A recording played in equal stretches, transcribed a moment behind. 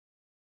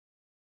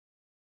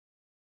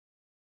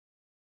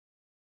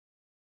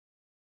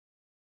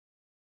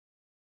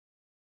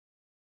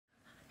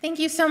Thank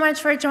you so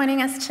much for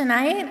joining us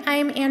tonight.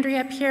 I'm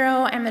Andrea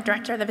Pirro. I'm the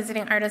director of the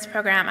Visiting Artists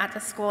Program at the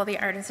School of the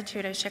Art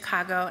Institute of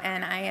Chicago,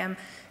 and I am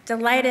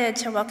delighted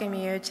to welcome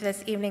you to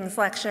this evening's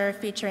lecture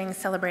featuring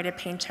celebrated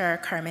painter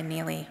Carmen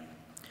Neely.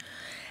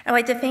 I'd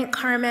like to thank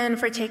Carmen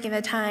for taking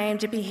the time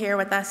to be here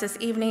with us this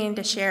evening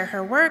to share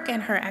her work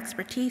and her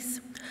expertise.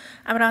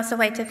 I would also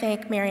like to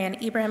thank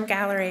Marian Ibrahim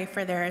Gallery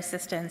for their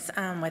assistance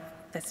with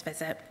this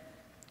visit.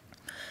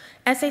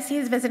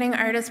 SAIC's Visiting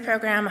Artists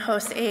Program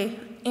hosts an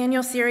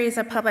annual series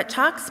of public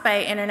talks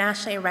by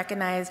internationally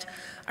recognized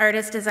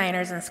artists,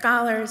 designers, and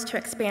scholars to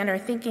expand our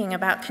thinking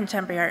about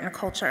contemporary art and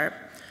culture.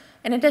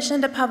 In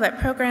addition to public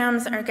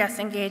programs, our guests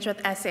engage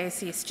with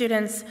SAIC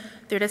students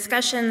through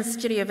discussions,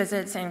 studio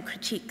visits, and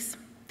critiques.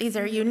 These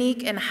are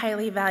unique and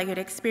highly valued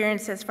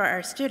experiences for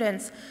our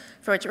students,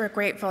 for which we're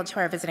grateful to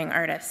our visiting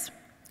artists.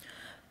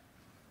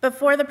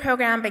 Before the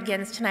program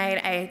begins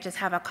tonight, I just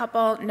have a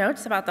couple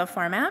notes about the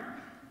format.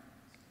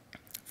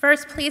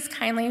 First, please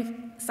kindly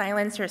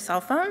silence your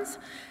cell phones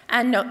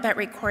and note that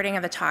recording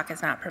of the talk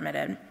is not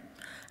permitted.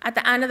 At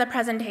the end of the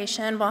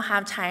presentation, we'll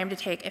have time to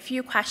take a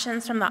few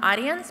questions from the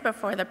audience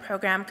before the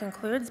program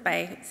concludes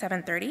by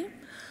 7:30.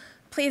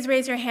 Please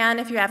raise your hand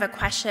if you have a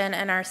question,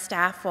 and our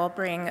staff will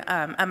bring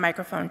a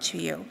microphone to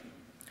you.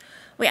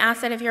 We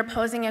ask that if you're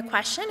posing a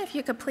question, if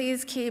you could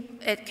please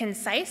keep it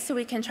concise so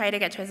we can try to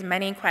get to as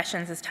many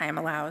questions as time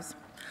allows.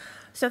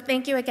 So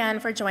thank you again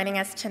for joining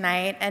us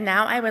tonight, and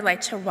now I would like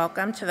to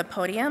welcome to the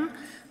podium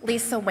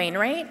Lisa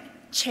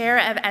Wainwright, Chair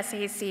of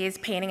SAIC's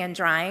Painting and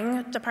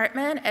Drawing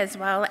Department, as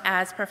well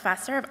as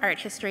Professor of Art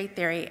History,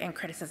 Theory, and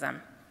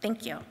Criticism.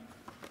 Thank you.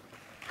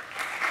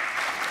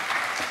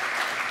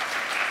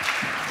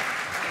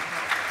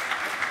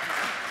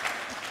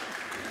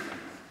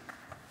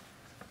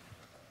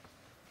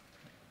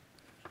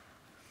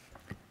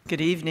 Good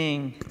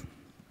evening.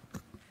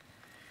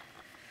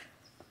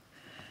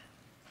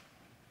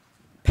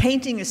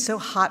 Painting is so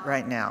hot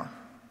right now.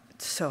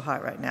 It's so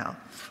hot right now.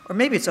 Or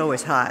maybe it's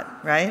always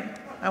hot, right?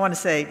 I want to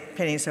say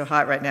painting is so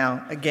hot right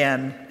now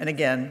again and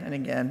again and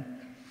again.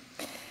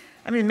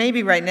 I mean,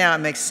 maybe right now it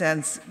makes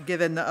sense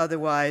given the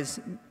otherwise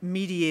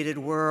mediated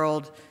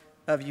world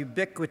of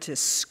ubiquitous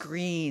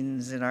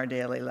screens in our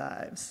daily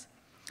lives.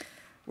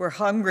 We're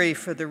hungry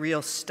for the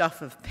real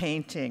stuff of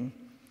painting,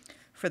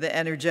 for the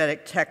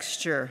energetic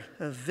texture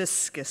of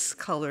viscous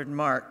colored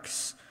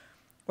marks,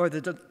 or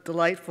the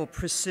delightful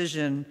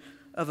precision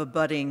of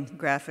abutting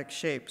graphic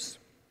shapes.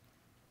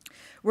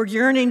 We're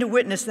yearning to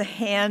witness the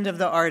hand of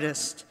the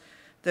artist,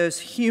 those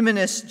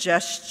humanist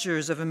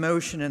gestures of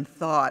emotion and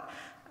thought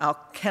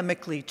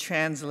alchemically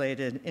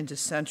translated into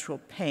central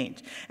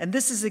paint. And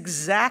this is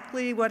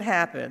exactly what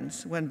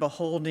happens when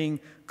beholding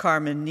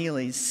Carmen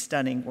Neely's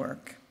stunning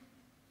work.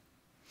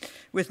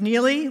 With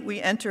Neely, we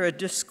enter a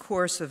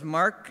discourse of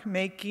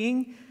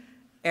mark-making,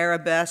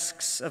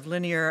 arabesques of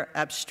linear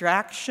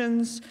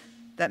abstractions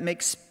that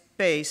make space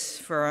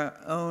for our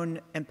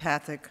own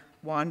empathic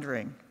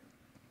wandering.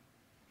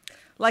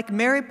 Like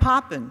Mary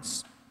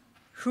Poppins,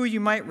 who you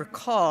might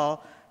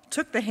recall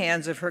took the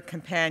hands of her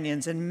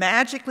companions and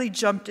magically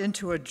jumped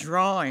into a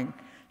drawing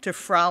to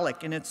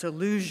frolic in its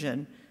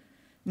illusion,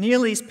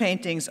 Neely's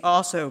paintings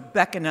also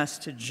beckon us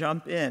to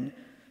jump in,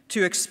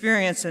 to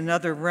experience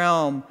another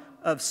realm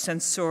of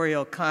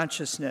sensorial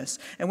consciousness.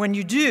 And when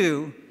you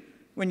do,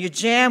 when you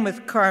jam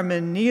with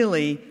Carmen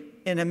Neely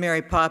in a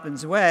Mary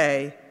Poppins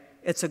way,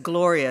 it's a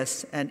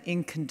glorious and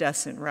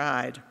incandescent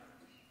ride.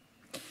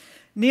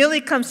 Neely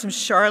comes from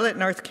Charlotte,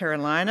 North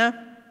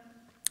Carolina,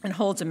 and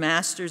holds a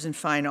master's in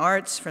fine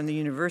arts from the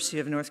University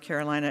of North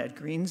Carolina at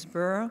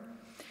Greensboro.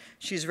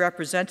 She's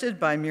represented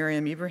by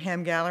Marian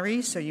Ibrahim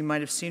Gallery, so you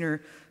might have seen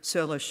her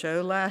solo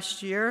show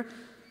last year.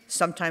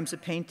 Sometimes a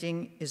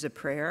Painting is a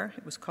Prayer,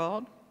 it was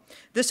called.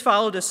 This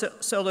followed a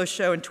solo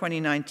show in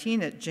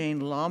 2019 at Jane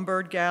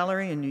Lombard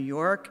Gallery in New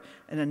York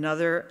and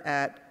another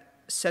at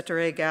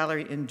Cetere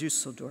Gallery in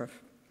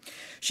Dusseldorf.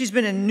 She's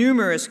been in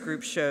numerous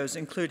group shows,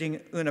 including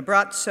Un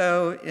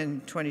Abrazo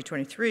in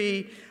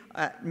 2023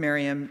 at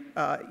Marian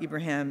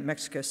Ibrahim,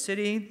 Mexico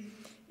City.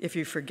 If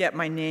You Forget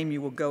My Name,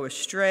 You Will Go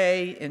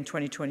Astray in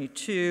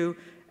 2022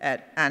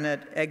 at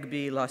Annette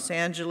Egby, Los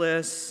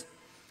Angeles.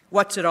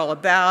 What's It All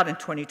About in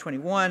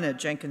 2021 at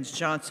Jenkins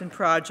Johnson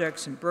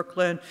Projects in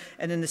Brooklyn.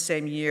 And in the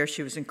same year,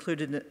 she was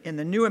included in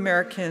the New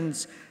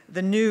Americans,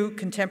 the New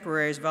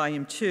Contemporaries,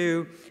 Volume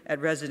 2 at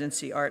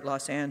Residency Art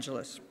Los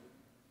Angeles.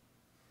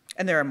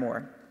 And there are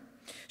more.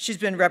 She's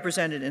been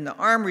represented in the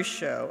Armory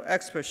Show,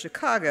 Expo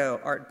Chicago,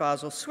 Art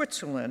Basel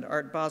Switzerland,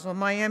 Art Basel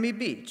Miami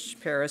Beach,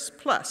 Paris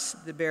Plus,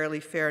 the Barely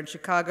Fair in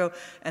Chicago,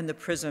 and the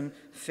Prism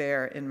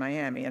Fair in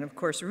Miami. And of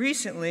course,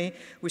 recently,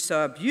 we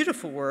saw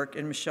beautiful work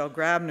in Michelle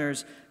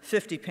Grabner's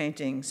 50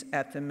 paintings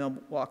at the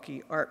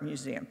Milwaukee Art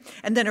Museum.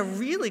 And then a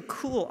really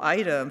cool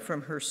item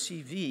from her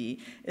CV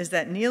is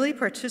that Neely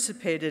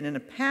participated in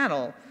a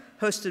panel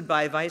hosted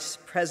by Vice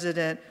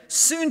President,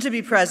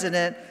 soon-to-be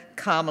President,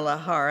 Kamala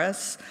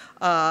Harris.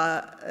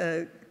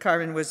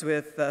 Carmen was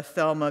with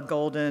Thelma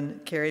Golden,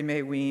 Carrie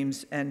Mae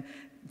Weems, and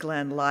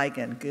Glenn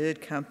Ligon,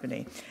 good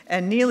company.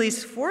 And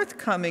Neely's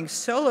forthcoming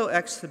solo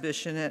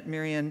exhibition at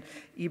Miriam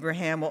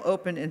Ibrahim will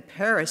open in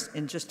Paris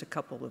in just a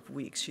couple of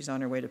weeks. She's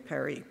on her way to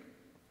Paris.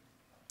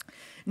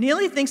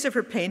 Neely thinks of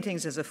her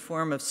paintings as a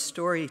form of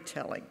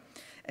storytelling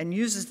and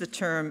uses the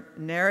term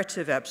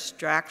narrative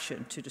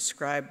abstraction to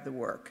describe the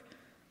work.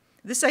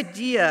 This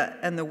idea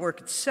and the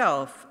work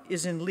itself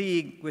is in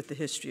league with the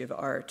history of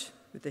art,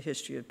 with the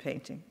history of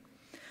painting.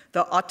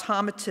 The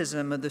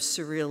automatism of the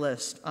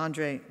surrealist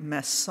André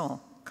Masson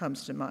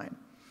comes to mind.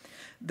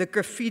 The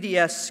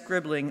graffiti-esque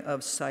scribbling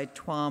of Cy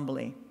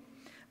Twombly,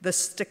 the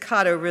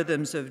staccato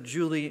rhythms of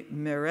Julie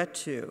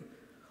Mehretu,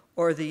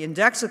 or the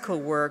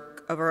indexical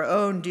work of our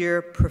own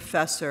dear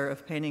professor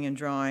of painting and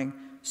drawing,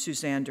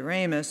 Suzanne de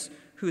Ramis,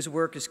 whose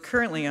work is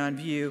currently on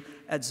view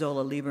at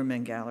Zola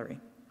Lieberman Gallery.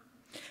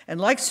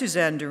 And like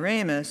Suzanne de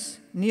Ramis,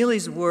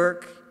 Neely's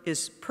work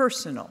is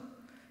personal,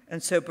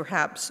 and so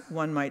perhaps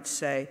one might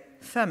say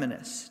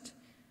feminist.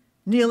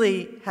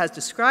 Neely has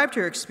described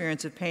her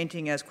experience of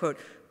painting as, quote,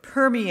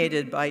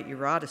 permeated by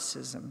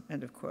eroticism,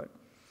 end of quote.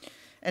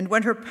 And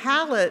when her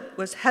palette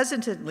was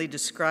hesitantly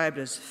described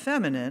as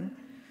feminine,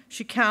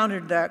 she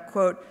countered that,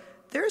 quote,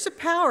 there is a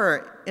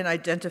power in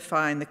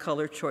identifying the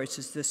color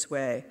choices this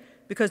way,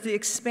 because the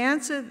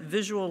expansive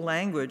visual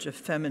language of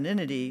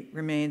femininity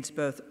remains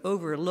both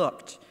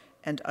overlooked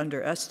and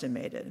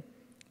underestimated.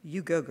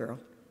 You go, girl.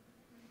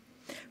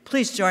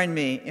 Please join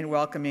me in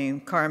welcoming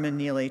Carmen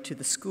Neely to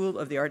the School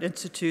of the Art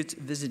Institute's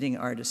Visiting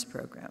Artist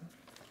Program.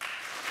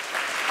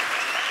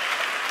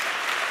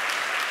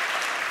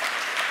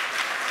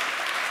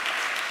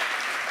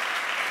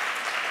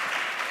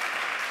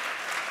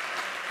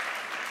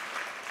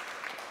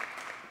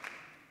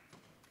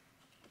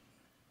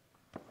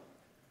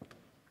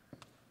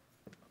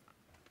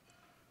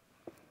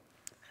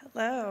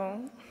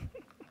 Hello.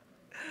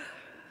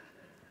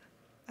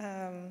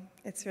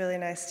 It's really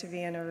nice to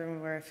be in a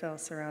room where I feel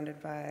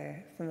surrounded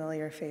by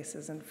familiar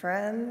faces and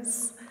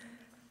friends,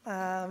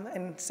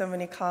 and so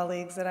many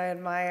colleagues that I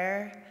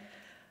admire.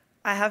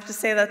 I have to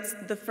say that's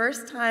the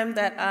first time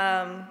that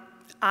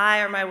I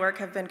or my work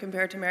have been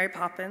compared to Mary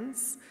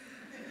Poppins.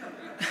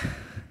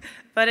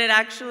 But it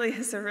actually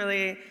is a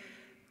really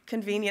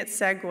convenient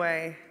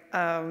segue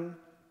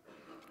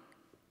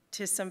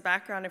to some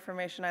background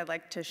information I'd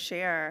like to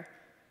share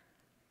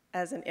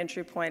as an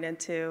entry point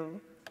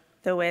into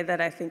the way that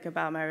I think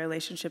about my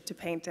relationship to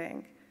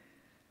painting.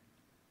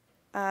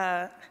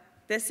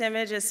 This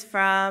image is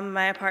from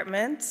my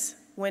apartment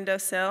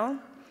windowsill.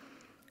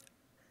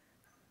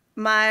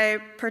 My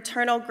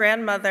paternal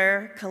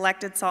grandmother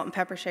collected salt and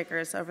pepper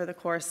shakers over the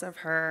course of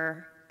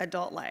her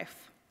adult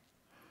life.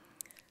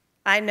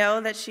 I know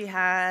that she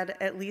had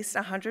at least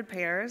 100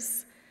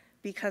 pairs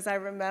because I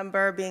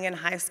remember being in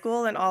high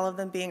school and all of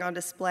them being on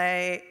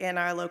display in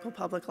our local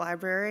public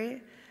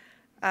library.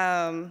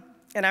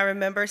 And I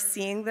remember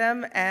seeing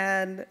them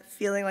and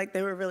feeling like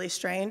they were really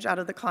strange out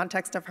of the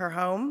context of her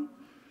home.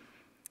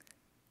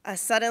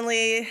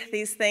 Suddenly,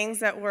 these things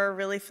that were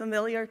really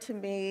familiar to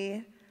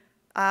me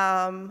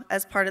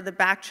as part of the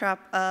backdrop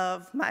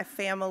of my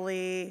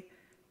family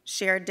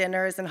shared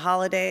dinners and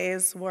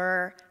holidays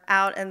were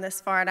out in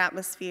this foreign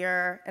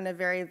atmosphere in a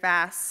very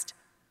vast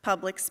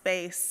public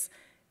space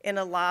in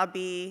a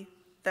lobby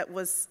that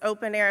was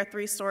open air,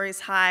 3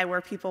 stories high,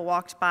 where people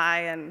walked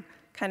by and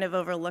kind of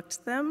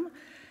overlooked them,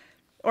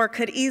 or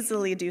could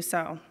easily do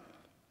so.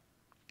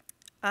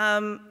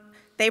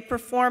 They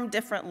performed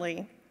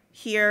differently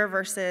here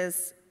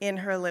versus in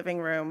her living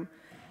room,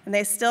 and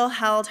they still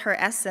held her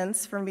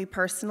essence for me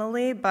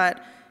personally,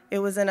 but it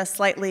was in a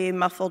slightly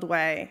muffled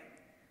way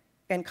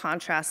in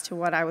contrast to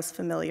what I was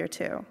familiar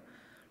to.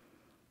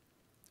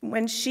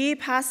 When she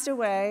passed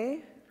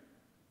away,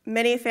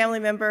 many family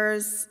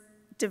members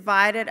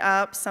divided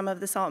up some of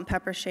the salt and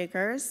pepper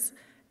shakers,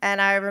 and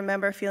I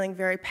remember feeling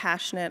very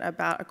passionate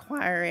about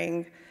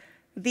acquiring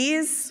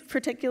these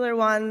particular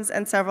ones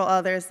and several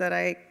others that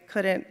I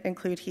couldn't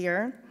include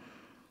here.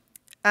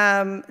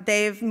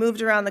 They've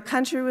moved around the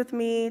country with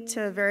me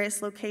to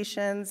various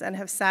locations and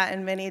have sat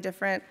in many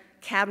different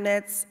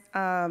cabinets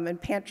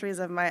and pantries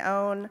of my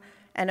own,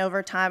 and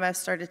over time I've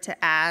started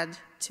to add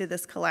to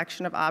this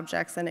collection of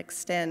objects and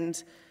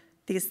extend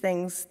these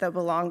things that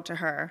belong to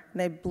her.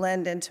 They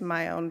blend into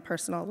my own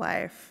personal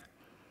life.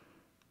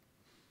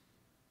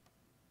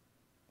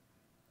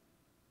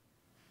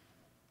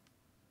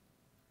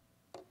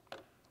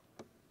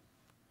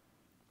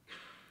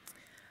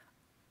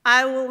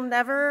 I will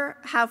never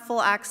have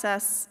full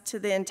access to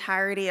the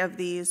entirety of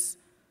these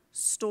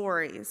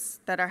stories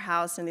that are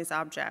housed in these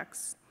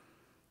objects.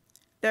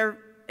 They're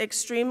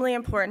extremely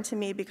important to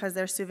me because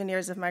they're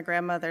souvenirs of my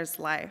grandmother's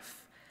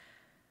life.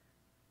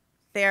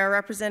 They are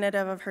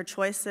representative of her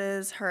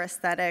choices, her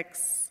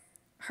aesthetics,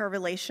 her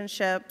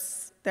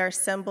relationships. They're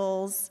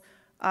symbols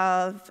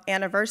of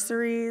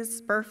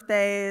anniversaries,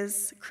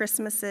 birthdays,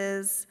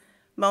 Christmases,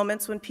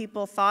 moments when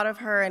people thought of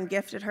her and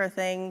gifted her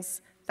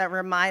things that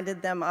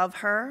reminded them of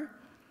her.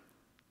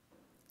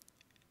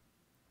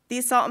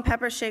 These salt and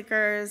pepper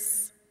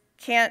shakers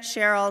can't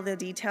share all the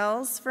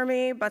details for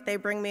me, but they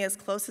bring me as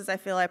close as I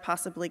feel I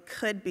possibly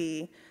could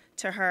be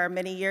to her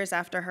many years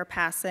after her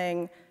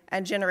passing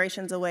and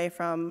generations away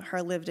from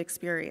her lived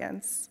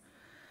experience.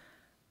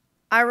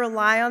 I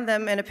rely on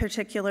them in a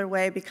particular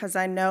way because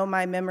I know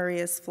my memory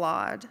is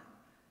flawed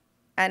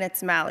and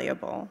it's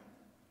malleable.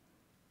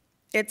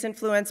 It's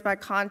influenced by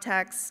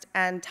context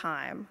and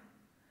time.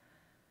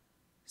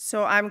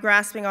 So I'm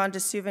grasping onto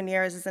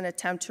souvenirs as an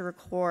attempt to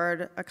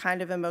record a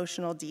kind of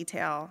emotional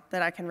detail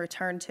that I can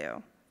return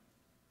to.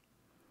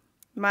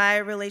 My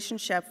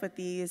relationship with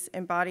these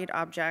embodied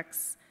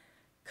objects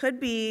could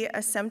be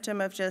a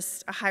symptom of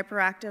just a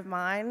hyperactive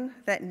mind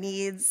that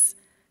needs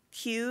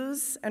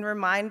cues and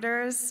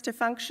reminders to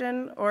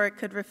function, or it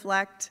could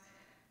reflect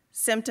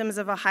symptoms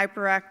of a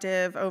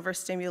hyperactive,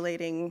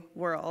 overstimulating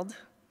world,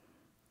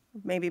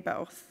 maybe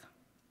both.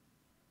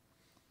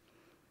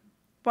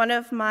 One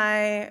of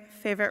my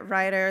favorite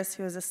writers,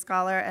 who is a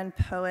scholar and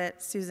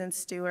poet, Susan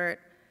Stewart,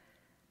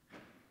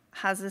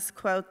 has this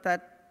quote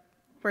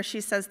where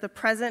she says, "The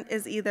present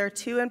is either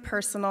too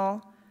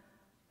impersonal,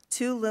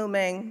 too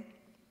looming,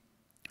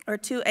 or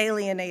too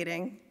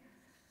alienating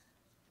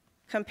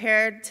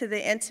compared to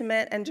the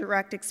intimate and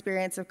direct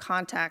experience of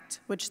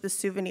contact which the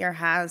souvenir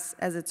has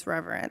as its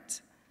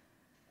reverent.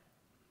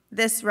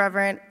 This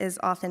reverent is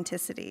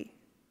authenticity.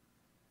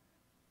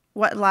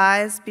 What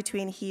lies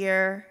between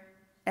here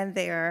and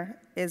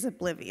there is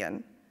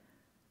oblivion,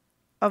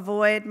 a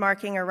void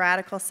marking a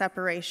radical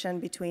separation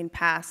between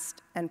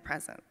past and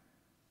present."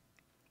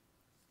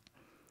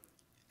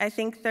 I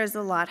think there's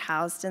a lot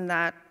housed in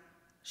that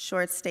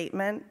short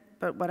statement,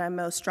 but what I'm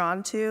most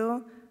drawn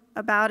to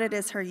about it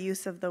is her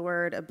use of the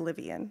word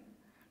oblivion,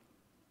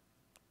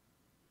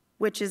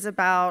 which is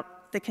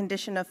about the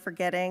condition of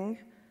forgetting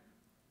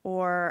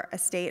or a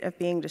state of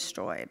being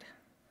destroyed.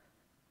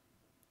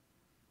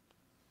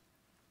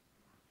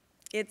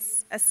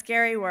 It's a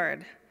scary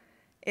word.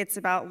 It's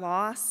about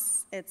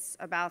loss, it's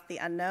about the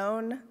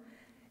unknown,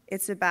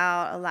 it's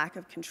about a lack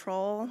of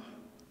control.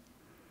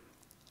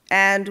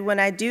 And when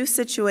I do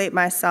situate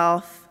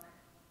myself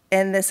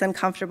in this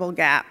uncomfortable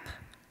gap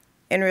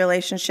in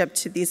relationship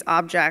to these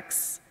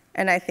objects,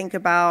 and I think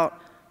about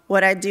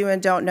what I do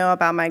and don't know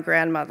about my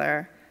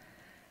grandmother,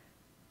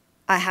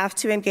 I have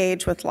to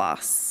engage with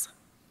loss.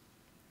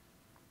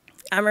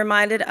 I'm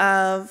reminded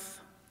of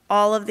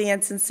all of the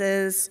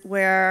instances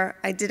where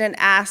I didn't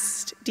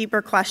ask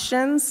deeper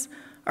questions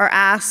or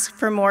ask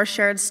for more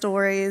shared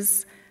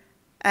stories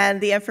and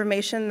the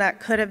information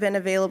that could have been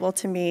available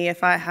to me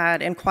if I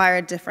had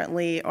inquired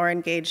differently or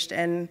engaged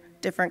in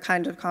different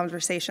kinds of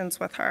conversations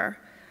with her.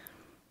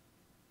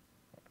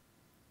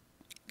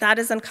 That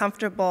is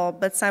uncomfortable,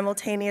 but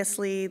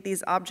simultaneously,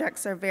 these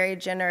objects are very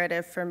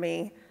generative for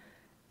me.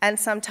 And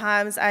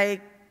sometimes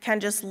I can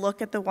just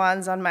look at the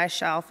ones on my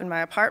shelf in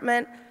my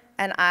apartment,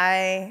 and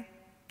I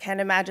can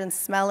imagine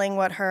smelling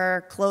what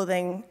her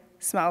clothing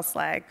smells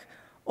like,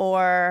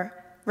 or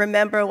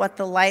remember what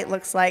the light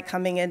looks like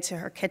coming into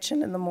her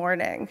kitchen in the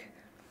morning.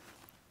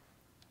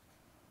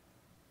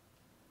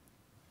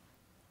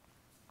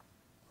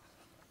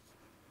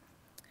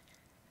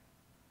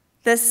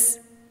 This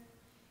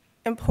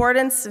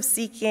importance of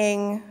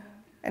seeking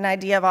an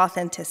idea of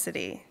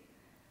authenticity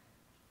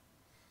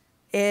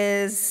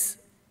is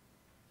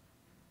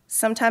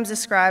sometimes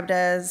described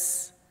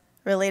as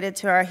related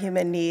to our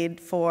human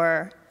need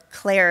for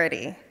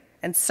clarity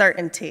and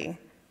certainty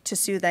to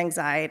soothe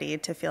anxiety,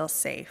 to feel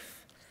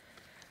safe.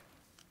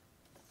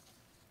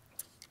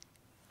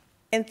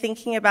 In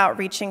thinking about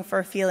reaching for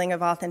a feeling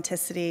of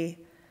authenticity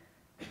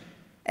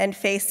and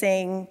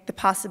facing the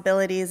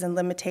possibilities and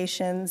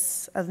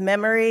limitations of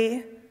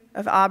memory,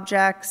 of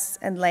objects,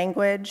 and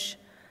language,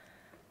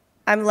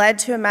 I'm led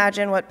to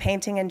imagine what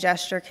painting and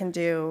gesture can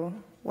do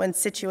when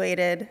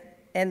situated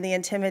in the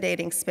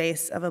intimidating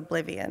space of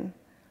oblivion.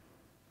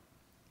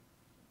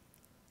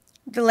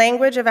 The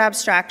language of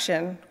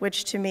abstraction,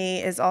 which to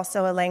me is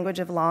also a language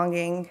of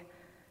longing,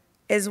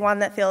 is one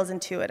that feels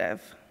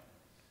intuitive,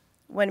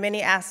 when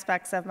many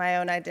aspects of my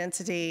own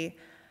identity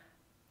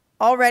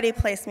already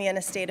place me in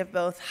a state of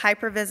both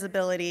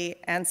hypervisibility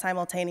and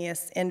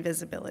simultaneous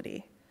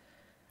invisibility.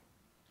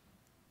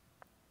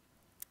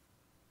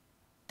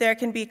 There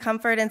can be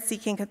comfort in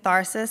seeking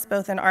catharsis,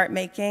 both in art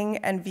making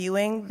and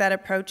viewing that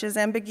approaches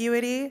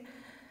ambiguity,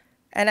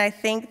 and I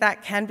think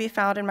that can be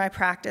found in my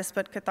practice,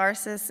 but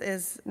catharsis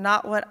is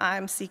not what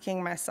I'm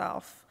seeking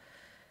myself.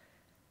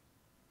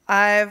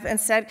 I've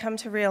instead come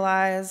to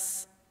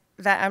realize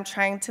that I'm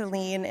trying to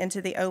lean into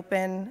the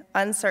open,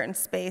 uncertain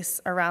space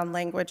around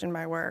language in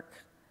my work,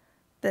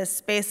 this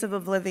space of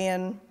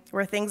oblivion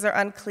where things are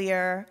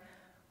unclear,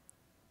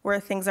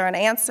 where things are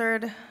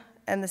unanswered,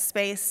 and the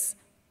space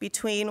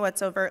between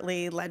what's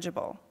overtly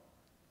legible.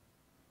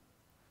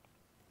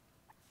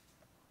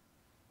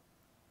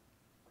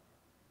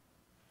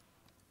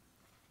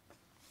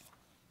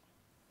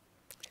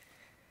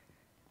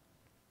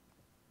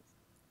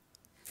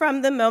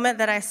 From the moment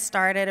that I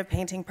started a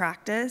painting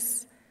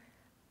practice,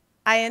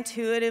 I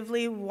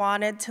intuitively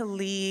wanted to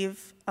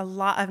leave a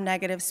lot of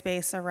negative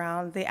space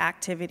around the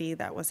activity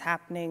that was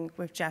happening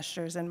with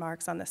gestures and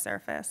marks on the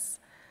surface.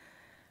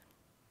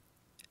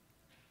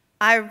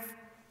 I've,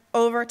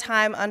 over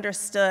time,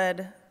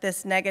 understood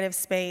this negative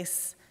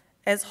space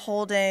as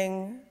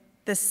holding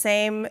the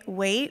same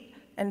weight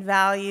and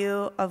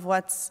value of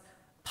what's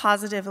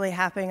positively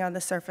happening on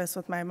the surface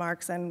with my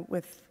marks and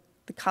with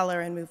the color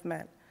and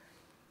movement.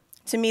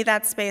 To me,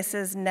 that space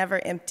is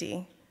never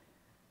empty.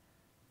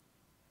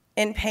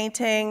 In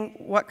painting,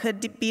 what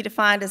could be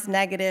defined as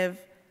negative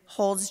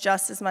holds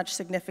just as much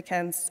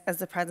significance as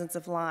the presence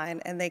of line,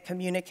 and they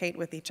communicate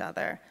with each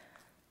other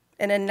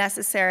in a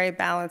necessary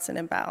balance and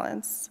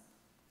imbalance.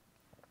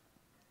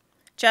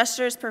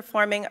 Gestures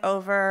performing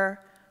over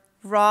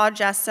raw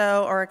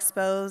gesso or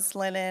exposed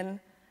linen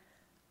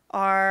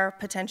are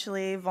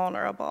potentially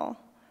vulnerable.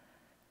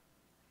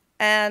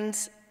 And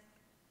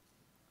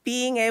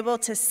being able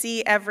to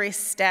see every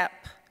step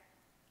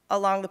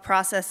along the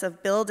process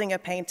of building a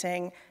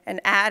painting and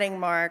adding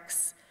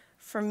marks,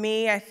 for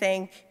me, I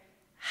think,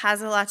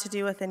 has a lot to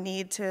do with the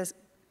need to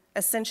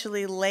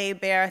essentially lay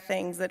bare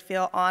things that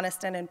feel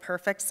honest and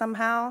imperfect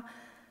somehow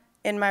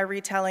in my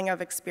retelling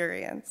of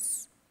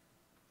experience.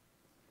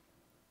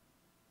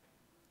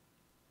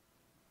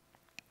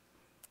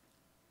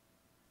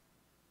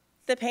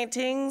 The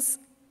paintings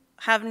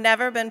have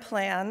never been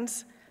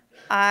planned.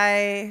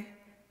 I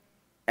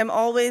am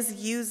always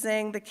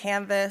using the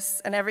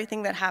canvas and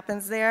everything that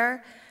happens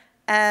there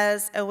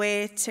as a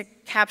way to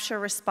capture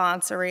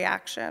response or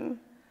reaction.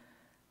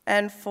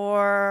 And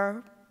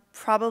for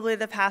probably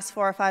the past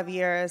 4 or 5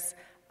 years,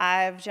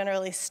 I've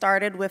generally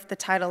started with the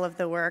title of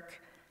the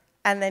work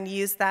and then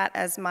used that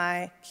as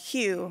my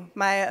cue,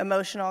 my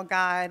emotional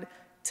guide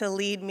to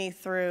lead me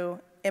through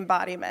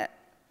embodiment.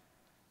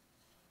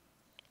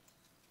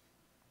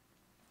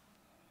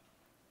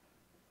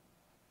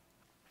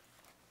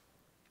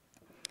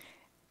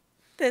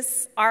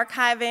 This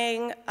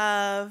archiving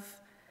of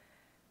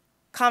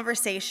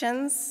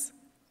conversations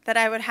that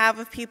I would have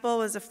with people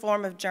was a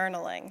form of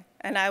journaling,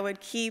 and I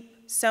would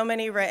keep so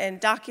many written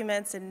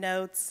documents and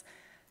notes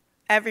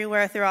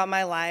everywhere throughout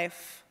my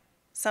life,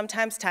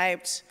 sometimes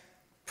typed,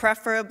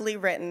 preferably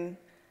written,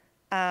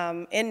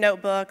 in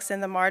notebooks,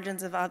 in the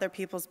margins of other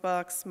people's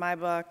books, my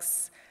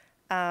books,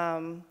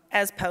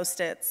 as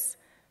Post-its,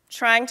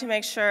 trying to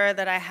make sure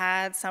that I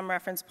had some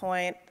reference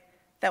point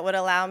that would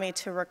allow me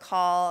to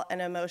recall an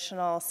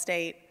emotional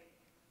state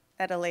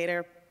at a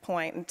later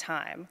point in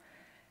time.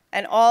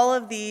 And all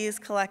of these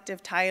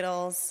collective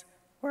titles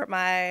were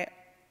my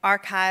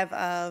archive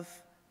of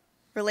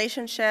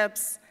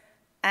relationships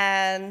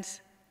and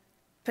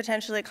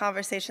potentially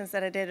conversations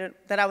that I did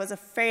that I was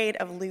afraid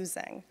of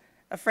losing,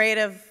 afraid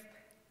of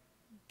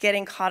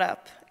getting caught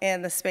up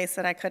in the space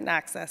that I couldn't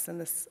access in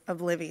this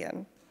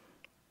oblivion.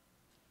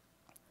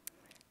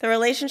 The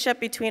relationship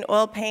between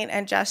oil paint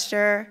as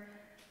gesture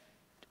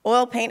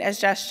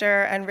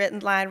and written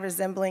line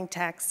resembling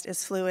text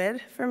is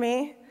fluid for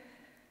me.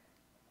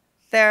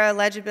 Their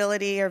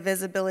legibility or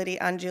visibility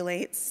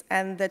undulates,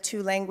 and the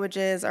two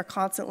languages are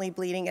constantly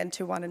bleeding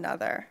into one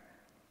another.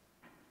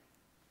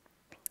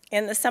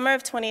 In the summer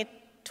of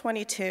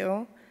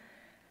 2022,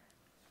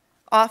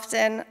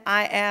 often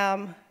I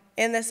am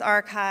in this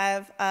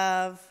archive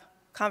of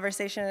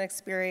conversation and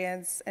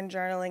experience and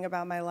journaling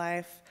about my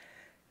life,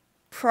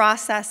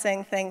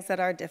 processing things that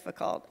are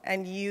difficult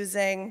and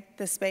using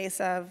the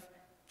space of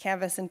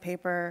canvas and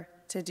paper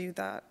to do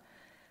that.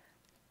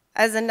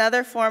 As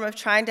another form of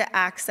trying to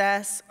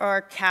access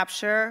or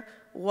capture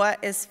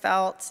what is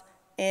felt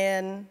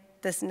in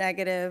this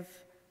negative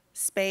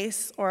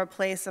space or a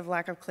place of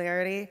lack of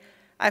clarity,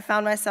 I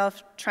found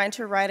myself trying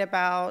to write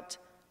about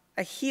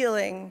a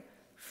healing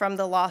from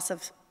the loss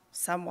of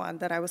someone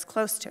that I was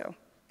close to.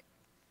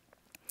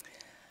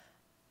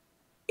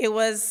 It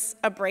was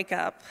a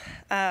breakup,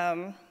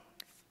 the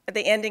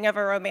ending of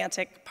a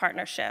romantic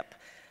partnership.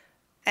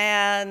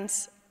 And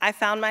I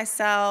found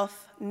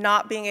myself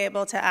not being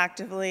able to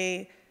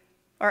actively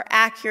or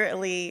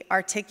accurately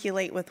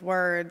articulate with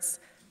words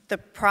the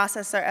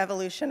process or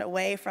evolution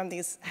away from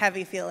these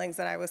heavy feelings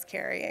that I was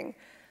carrying.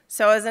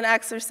 So as an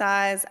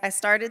exercise, I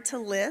started to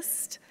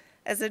list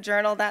as a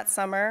journal that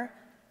summer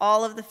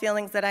all of the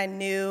feelings that I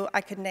knew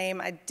I could name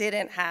I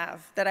didn't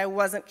have, that I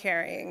wasn't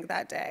carrying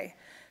that day.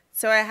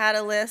 So I had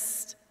a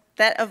list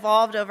that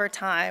evolved over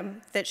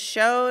time that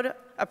showed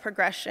a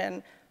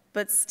progression,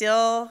 but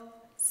still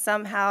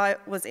somehow I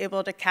was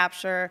able to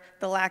capture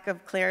the lack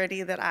of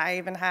clarity that I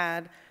even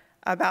had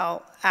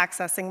about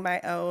accessing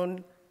my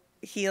own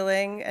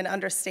healing and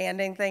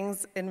understanding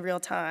things in real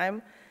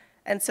time.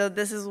 And so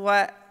this is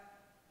what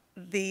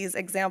these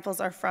examples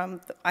are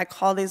from. I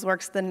call these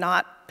works the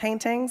not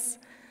paintings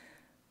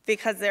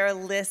because they're a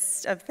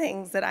list of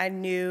things that I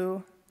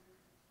knew,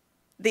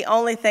 the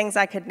only things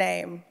I could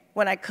name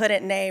when I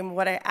couldn't name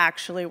what I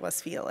actually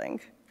was feeling.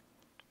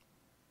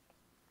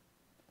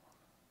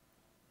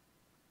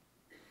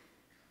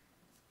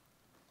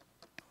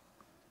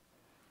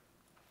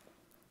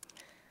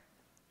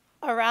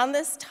 Around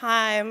this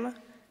time,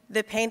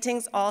 The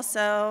paintings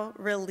also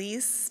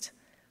released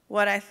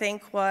what I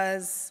think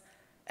was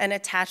an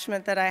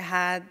attachment that I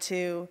had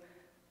to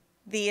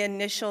the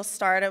initial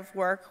start of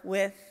work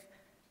with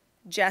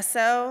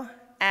gesso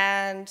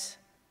and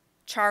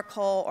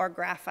charcoal or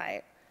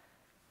graphite.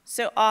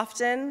 So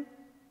often,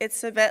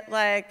 it's a bit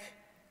like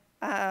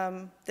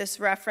this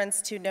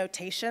reference to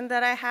notation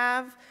that I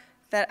have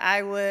that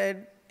I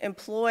would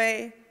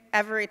employ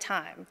every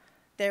time.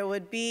 There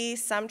would be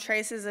some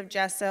traces of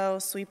gesso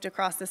swept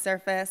across the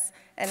surface,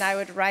 and I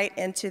would write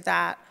into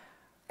that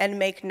and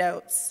make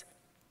notes.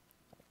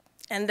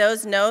 And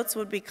those notes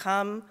would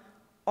become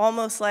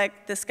almost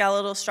like the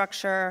skeletal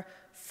structure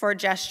for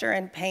gesture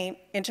and paint,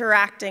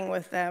 interacting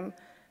with them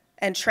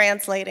and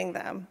translating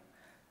them.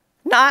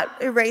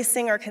 Not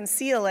erasing or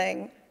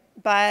concealing,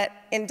 but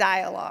in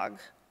dialogue.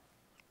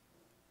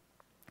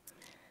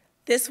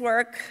 This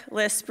work,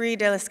 L'Esprit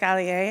de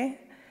l'Escalier,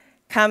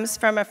 comes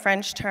from a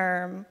French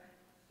term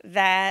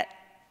that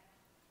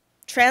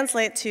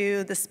translates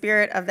to the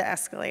spirit of the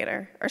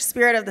escalator, or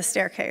spirit of the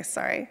staircase,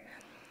 sorry.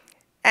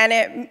 And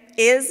it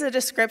is a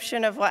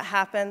description of what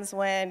happens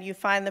when you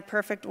find the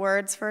perfect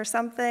words for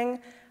something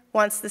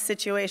once the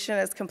situation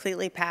is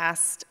completely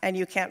past and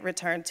you can't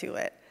return to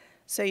it.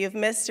 So you've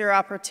missed your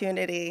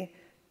opportunity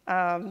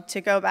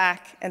to go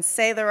back and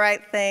say the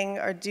right thing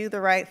or do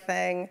the right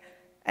thing,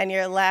 and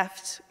you're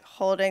left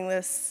holding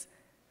this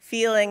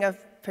feeling of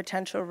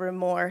potential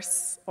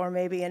remorse or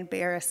maybe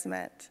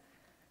embarrassment.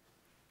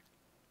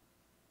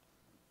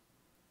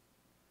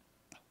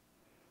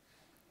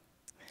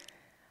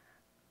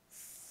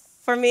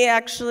 For me,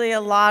 actually, a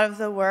lot of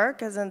the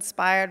work is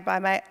inspired by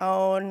my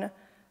own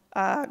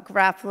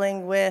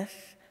grappling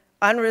with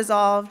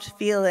unresolved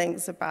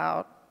feelings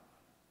about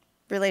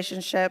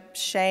relationship,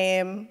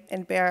 shame,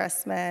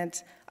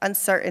 embarrassment,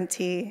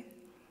 uncertainty.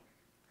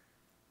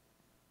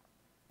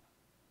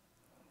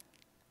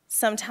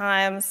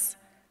 Sometimes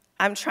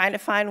I'm trying to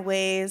find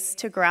ways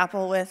to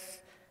grapple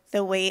with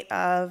the weight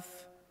of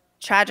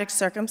tragic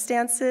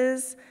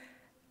circumstances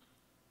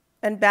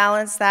and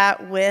balance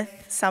that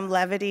with some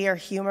levity or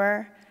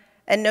humor.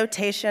 And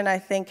notation, I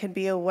think, can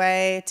be a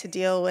way to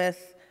deal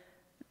with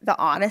the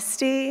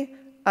honesty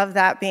of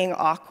that being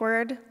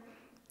awkward.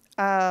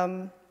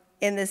 In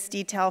this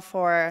detail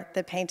for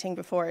the painting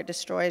Before It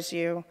Destroys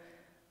You,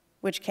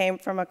 which came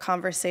from a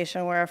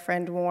conversation where a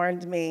friend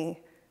warned me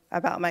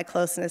about my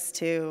closeness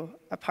to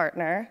a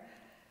partner,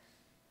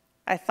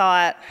 I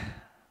thought,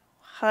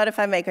 what if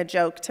I make a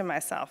joke to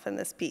myself in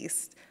this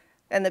piece?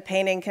 And the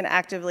painting can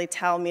actively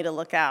tell me to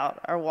look out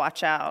or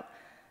watch out,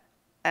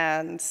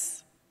 and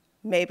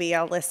maybe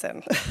I'll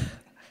listen.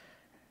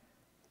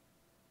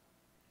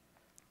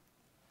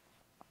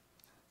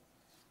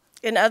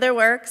 In other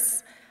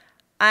works,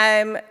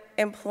 I'm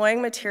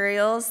employing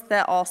materials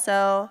that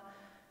also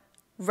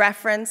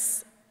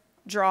reference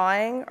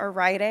drawing or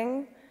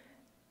writing,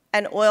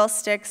 and oil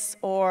sticks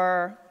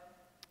or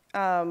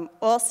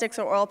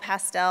oil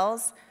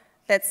pastels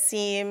that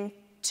seem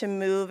to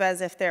move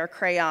as if they're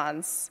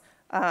crayons,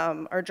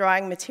 or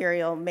drawing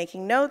material,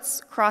 making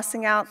notes,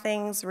 crossing out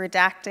things,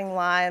 redacting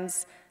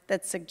lines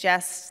that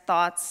suggest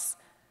thoughts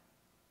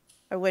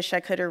I wish I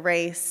could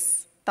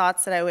erase,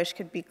 thoughts that I wish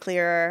could be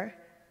clearer.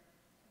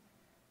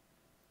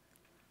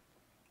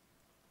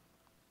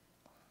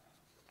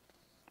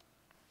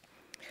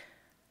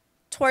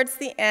 Towards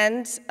the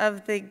end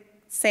of the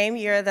same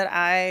year that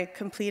I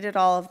completed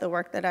all of the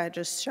work that I had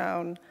just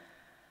shown,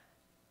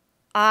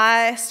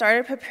 I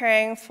started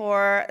preparing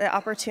for the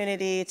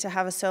opportunity to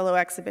have a solo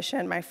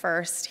exhibition, my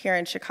first, here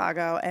in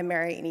Chicago, and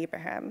Mary and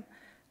Ibrahim,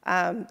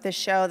 the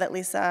show that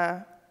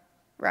Lisa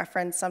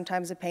referenced,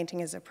 Sometimes a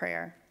Painting is a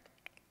Prayer.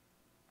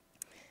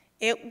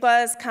 It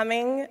was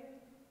coming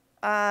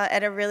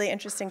at a really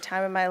interesting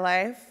time in my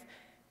life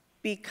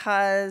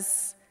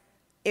because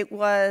it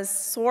was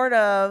sort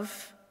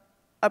of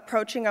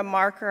approaching a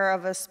marker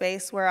of a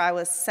space where I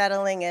was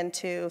settling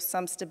into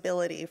some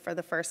stability for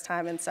the first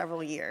time in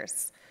several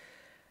years.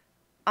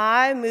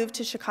 I moved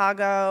to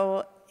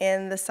Chicago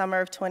in the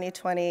summer of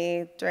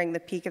 2020 during the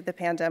peak of the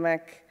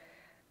pandemic.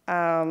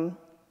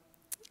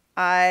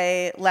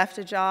 I left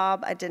a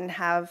job. I didn't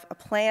have a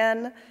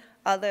plan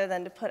other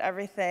than to put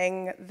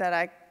everything that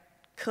I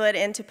could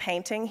into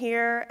painting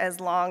here as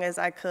long as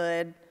I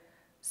could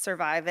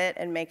survive it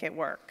and make it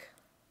work.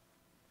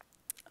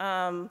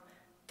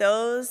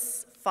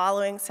 Those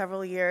following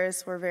several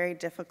years were very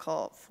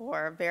difficult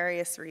for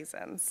various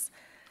reasons.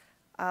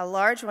 A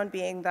large one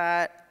being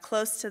that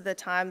close to the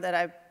time that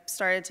I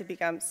started to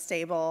become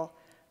stable,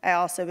 I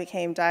also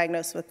became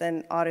diagnosed with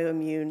an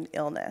autoimmune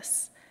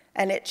illness.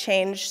 And it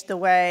changed the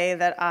way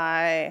that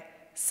I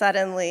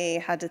suddenly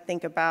had to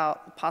think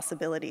about the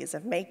possibilities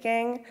of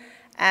making.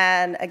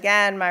 And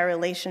again, my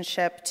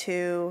relationship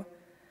to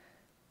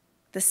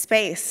the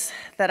space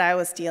that I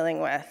was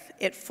dealing with.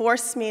 It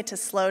forced me to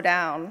slow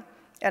down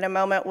at a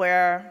moment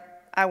where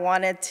I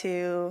wanted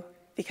to,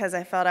 because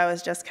I felt I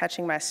was just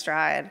catching my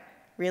stride,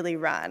 really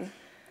run.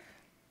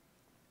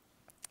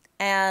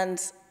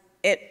 And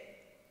it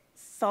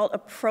felt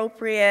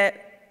appropriate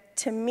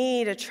to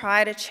me to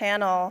try to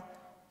channel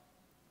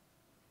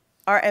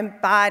or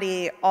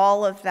embody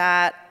all of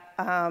that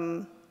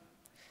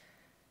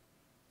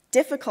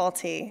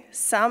difficulty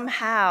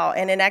somehow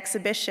in an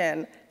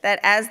exhibition that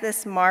as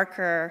this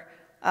marker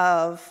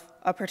of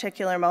a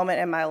particular moment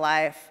in my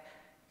life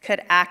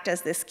could act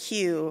as this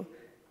cue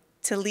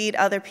to lead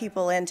other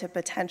people into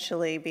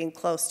potentially being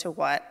close to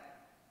what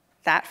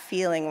that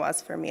feeling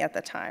was for me at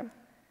the time.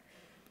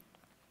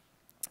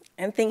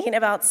 And thinking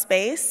about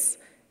space,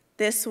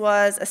 this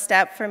was a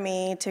step for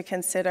me to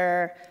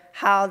consider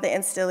how the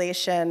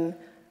installation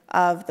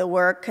of the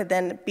work could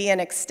then be an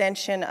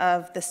extension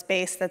of the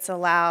space that's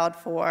allowed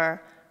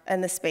for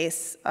and the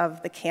space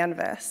of the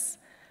canvas.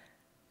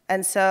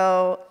 And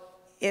so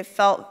it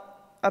felt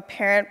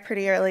apparent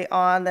pretty early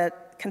on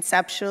that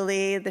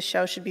conceptually the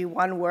show should be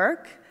one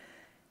work.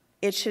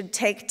 It should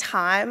take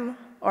time,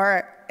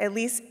 or at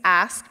least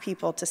ask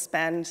people to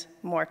spend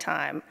more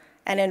time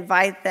and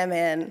invite them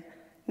in,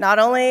 not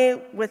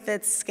only with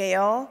its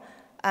scale,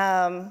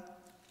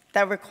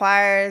 that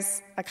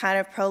requires a kind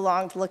of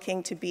prolonged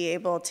looking to be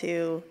able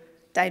to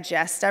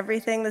digest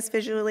everything that's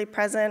visually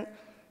present,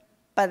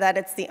 but that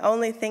it's the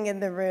only thing in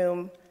the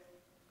room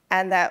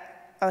and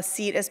that a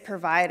seat is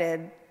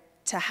provided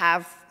to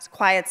have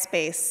quiet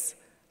space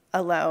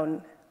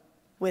alone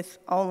with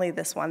only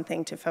this one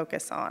thing to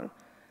focus on.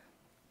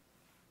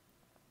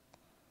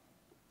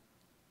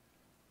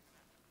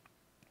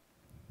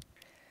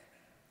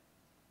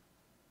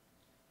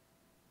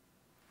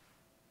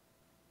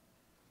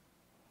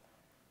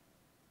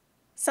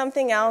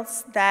 Something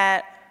else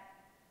that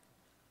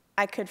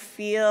I could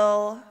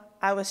feel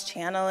I was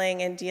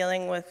channeling and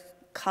dealing with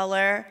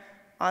color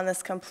on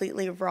this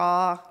completely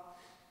raw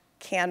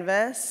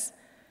canvas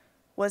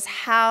was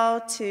how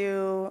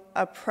to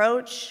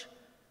approach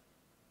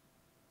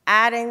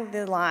adding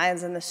the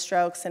lines and the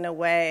strokes in a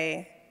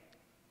way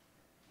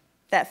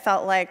that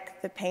felt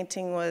like the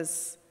painting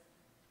was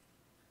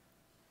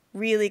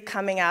really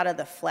coming out of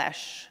the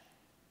flesh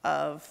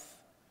of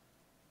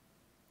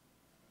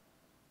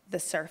the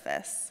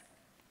surface.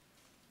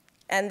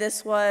 And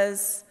this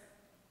was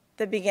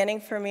the beginning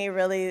for me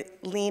really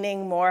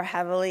leaning more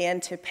heavily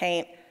into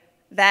paint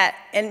that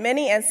in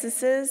many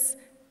instances,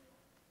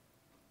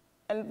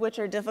 and which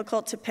are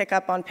difficult to pick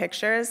up on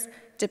pictures,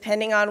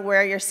 depending on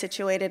where you're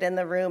situated in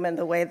the room and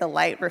the way the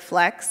light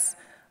reflects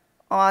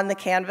on the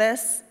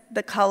canvas,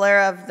 the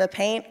color of the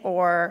paint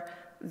or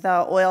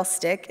the oil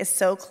stick is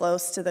so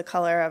close to the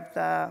color of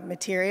the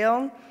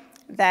material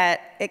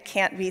that it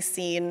can't be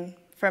seen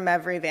from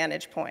every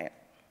vantage point.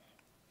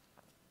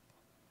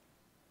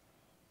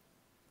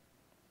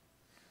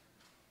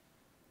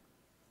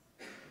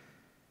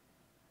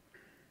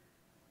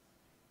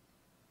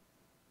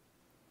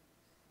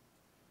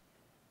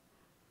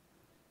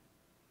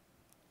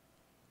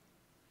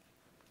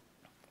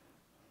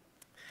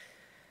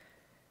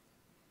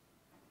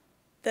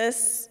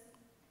 This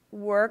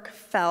work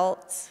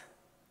felt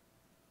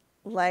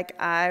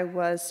like I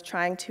was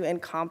trying to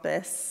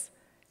encompass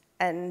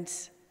and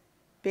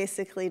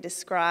basically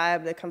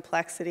describe the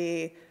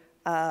complexity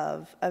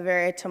of a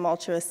very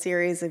tumultuous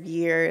series of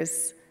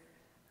years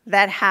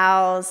that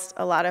housed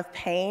a lot of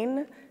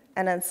pain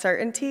and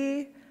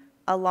uncertainty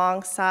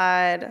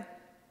alongside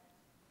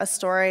a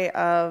story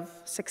of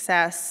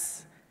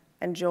success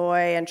and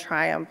joy and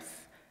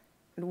triumph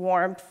and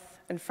warmth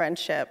and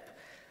friendship.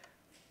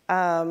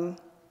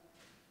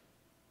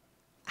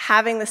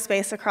 Having the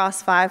space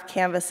across 5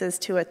 canvases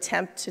to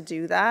attempt to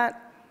do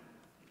that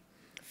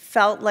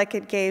felt like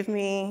it gave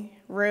me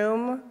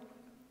room,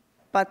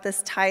 but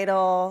this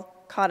title,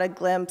 Caught a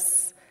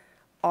Glimpse,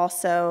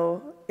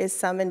 also is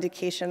some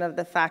indication of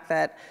the fact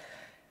that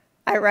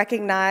I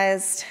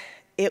recognized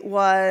it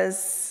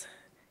was,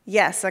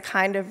 yes, a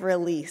kind of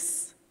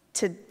release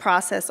to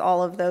process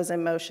all of those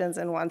emotions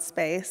in one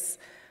space,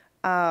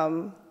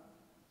 but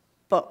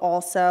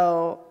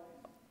also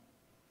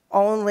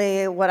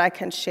only what I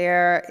can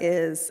share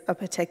is a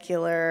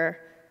particular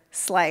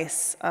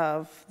slice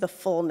of the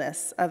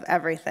fullness of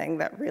everything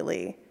that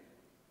really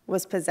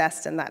was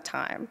possessed in that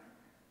time.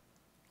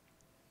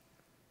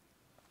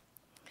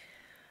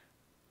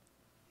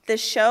 The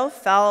show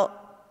felt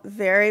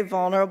very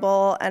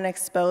vulnerable and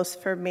exposed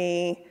for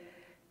me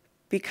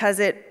because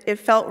it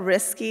felt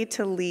risky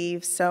to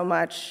leave so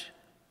much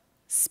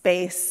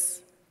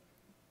space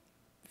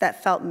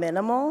that felt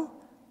minimal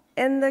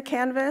in the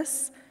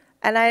canvas.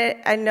 And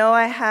I know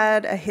I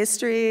had a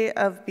history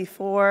of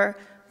before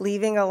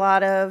leaving a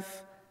lot of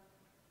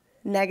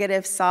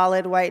negative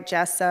solid white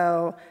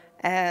gesso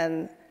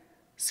and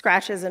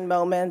scratches and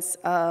moments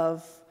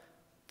of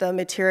the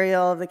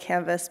material of the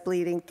canvas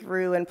bleeding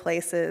through in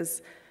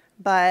places,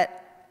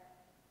 but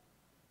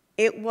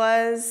it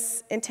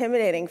was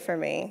intimidating for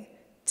me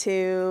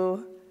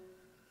to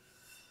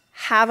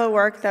have a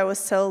work that was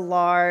so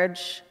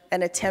large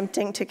and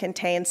attempting to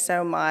contain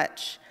so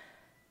much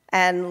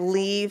and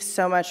leave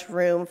so much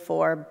room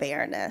for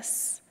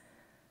bareness.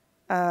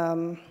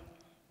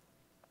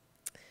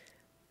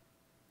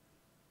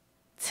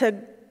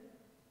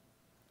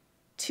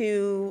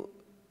 To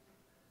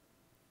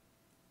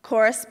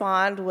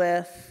correspond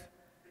with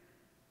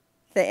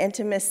the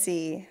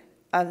intimacy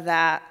of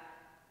that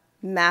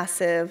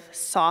massive,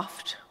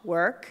 soft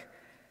work,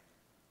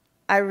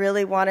 I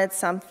really wanted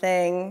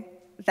something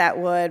that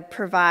would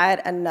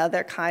provide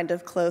another kind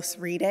of close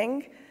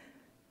reading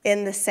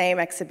in the same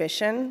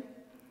exhibition.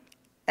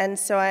 And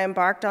so I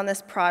embarked on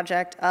this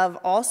project of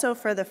also,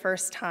 for the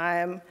first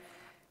time,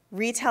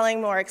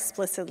 retelling more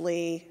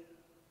explicitly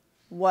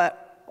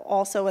what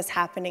also was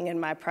happening in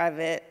my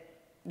private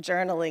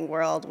journaling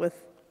world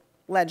with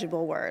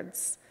legible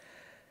words.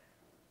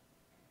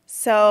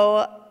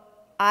 So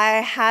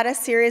I had a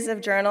series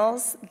of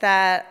journals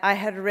that I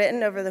had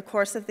written over the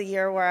course of the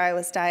year where I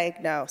was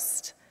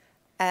diagnosed.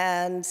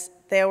 And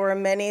there were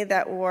many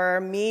that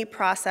were me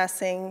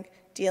processing,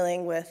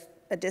 dealing with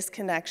a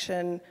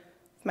disconnection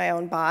with my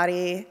own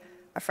body,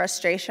 a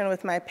frustration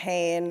with my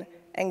pain,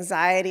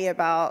 anxiety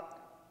about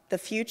the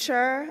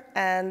future,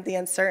 and the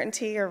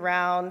uncertainty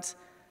around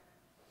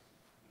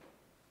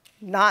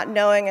not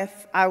knowing how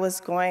I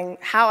was going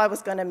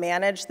to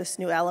manage this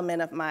new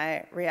element of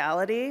my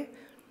reality.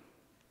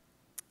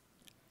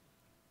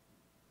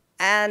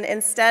 And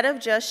instead of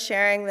just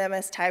sharing them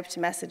as typed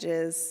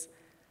messages,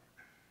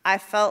 I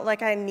felt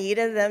like I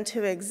needed them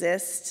to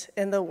exist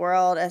in the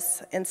world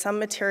as in some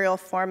material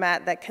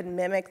format that could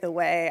mimic the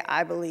way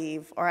I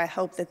believe, or I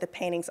hope, that the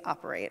paintings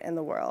operate in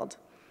the world.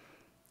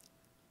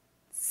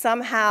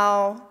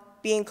 Somehow,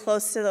 being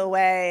close to the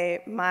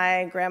way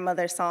my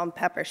grandmother's salt and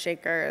pepper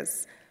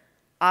shakers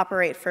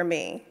operate for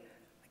me.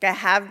 Like, I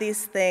have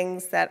these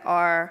things that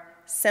are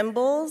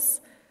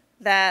symbols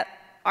that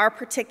are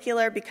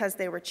particular because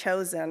they were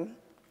chosen,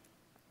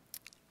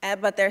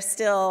 but they're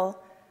still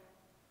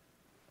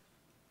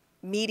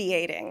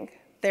mediating.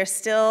 There's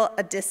still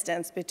a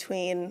distance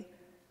between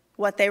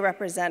what they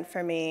represent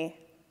for me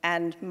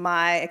and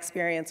my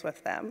experience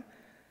with them.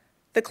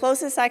 The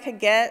closest I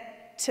could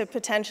get to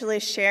potentially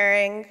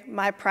sharing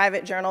my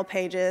private journal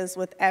pages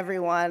with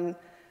everyone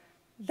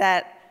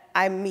that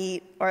I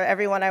meet or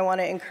everyone I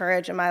want to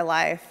encourage in my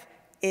life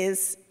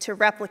is to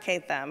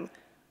replicate them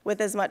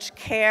with as much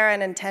care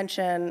and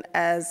intention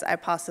as I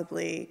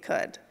possibly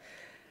could.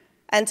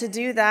 And to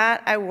do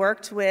that, I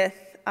worked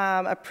with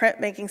a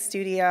printmaking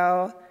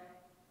studio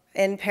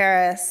in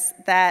Paris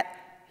that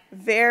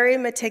very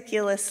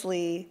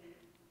meticulously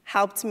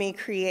helped me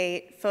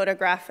create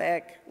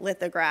photographic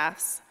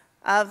lithographs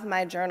of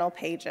my journal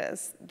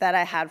pages that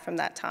I had from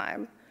that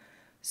time.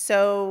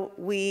 So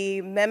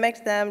we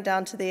mimicked them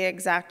down to the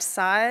exact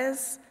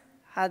size,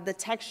 had the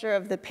texture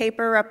of the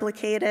paper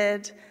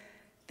replicated.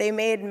 They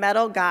made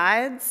metal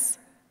guides,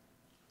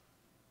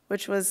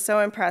 which was so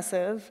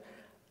impressive,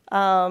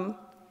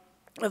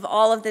 of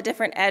all of the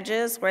different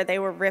edges where they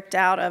were ripped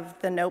out of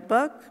the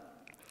notebook.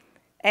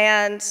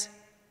 And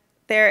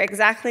they're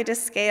exactly to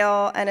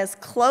scale and as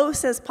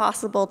close as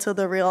possible to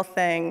the real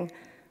thing,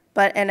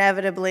 but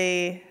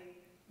inevitably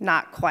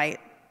not quite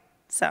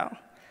so.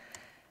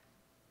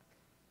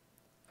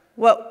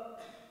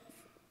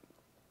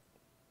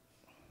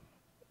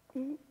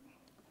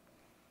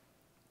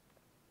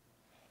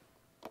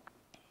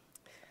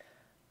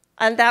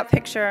 On that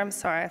picture, I'm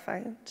sorry if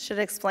I should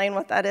explain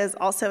what that is,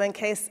 also in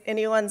case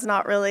anyone's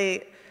not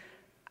really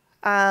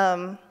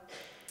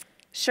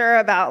sure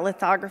about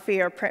lithography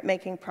or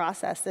printmaking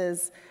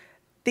processes.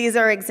 These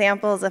are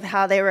examples of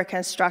how they were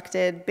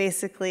constructed.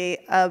 Basically,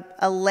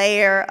 a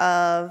layer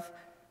of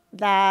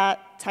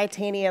that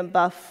titanium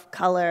buff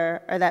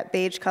color, or that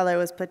beige color,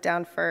 was put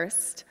down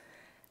first,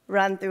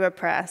 run through a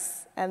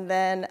press, and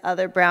then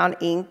other brown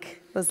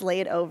ink was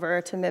laid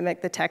over to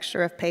mimic the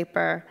texture of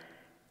paper.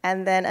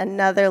 And then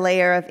another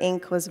layer of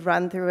ink was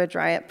run through a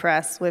dryant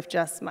press with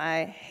just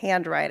my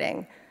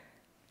handwriting.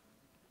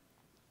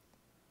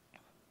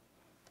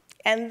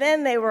 And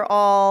then they were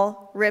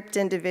all ripped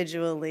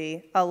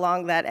individually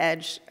along that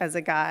edge as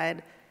a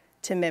guide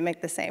to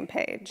mimic the same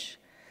page.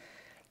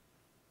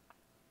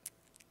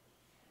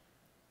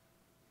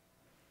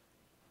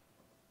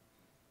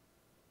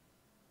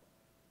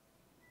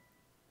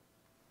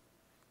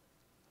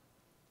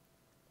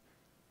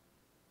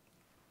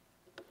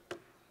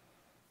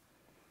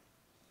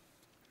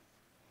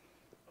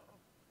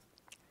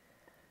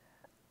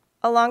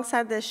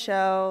 Alongside this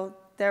show,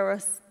 there were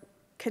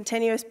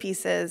continuous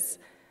pieces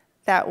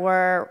that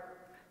were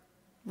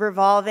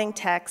revolving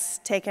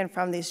texts taken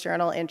from these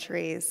journal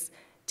entries,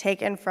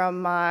 taken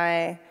from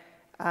my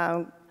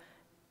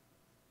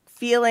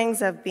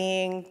feelings of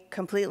being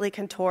completely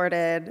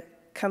contorted,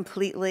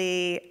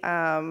 completely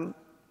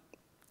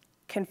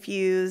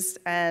confused,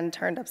 and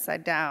turned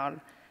upside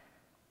down.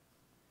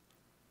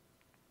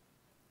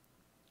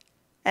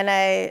 And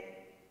I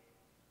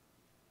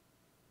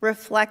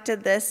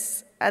reflected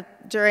this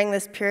during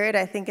this period,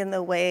 I think, in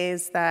the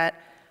ways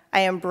that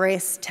I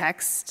embraced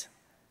text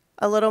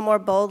a little more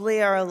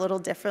boldly or a little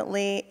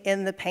differently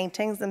in the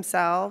paintings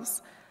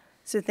themselves.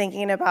 So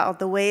thinking about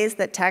the ways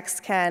that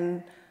text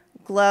can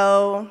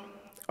glow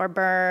or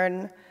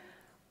burn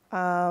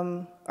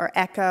or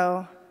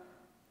echo.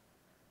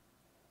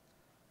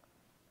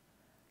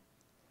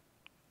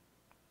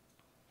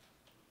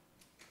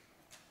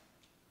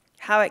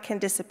 How it can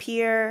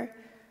disappear,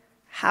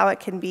 how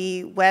it can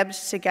be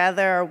webbed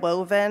together or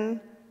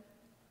woven.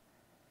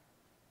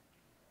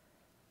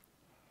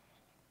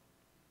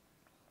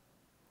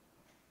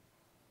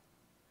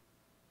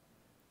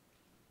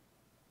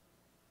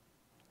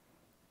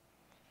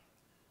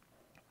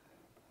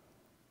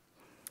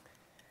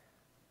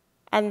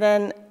 And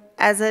then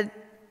as a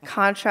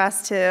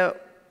contrast to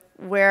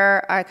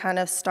where I kind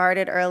of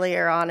started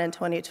earlier on in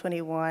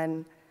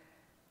 2021,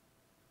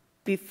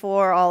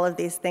 before all of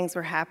these things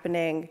were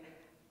happening,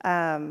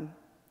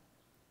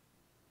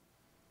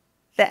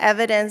 the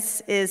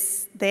evidence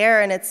is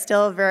there, and it's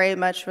still very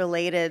much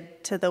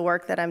related to the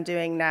work that I'm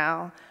doing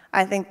now.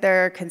 I think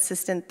there are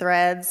consistent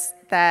threads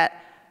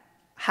that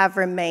have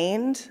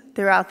remained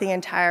throughout the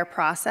entire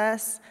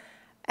process,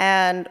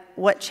 and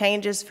what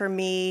changes for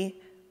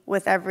me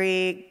with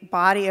every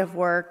body of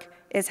work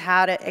is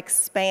how to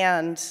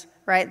expand,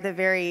 right, the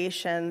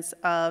variations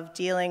of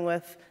dealing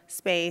with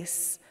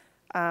space,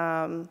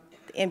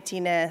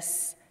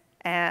 emptiness,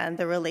 and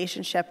the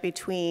relationship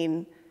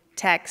between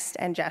text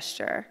and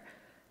gesture.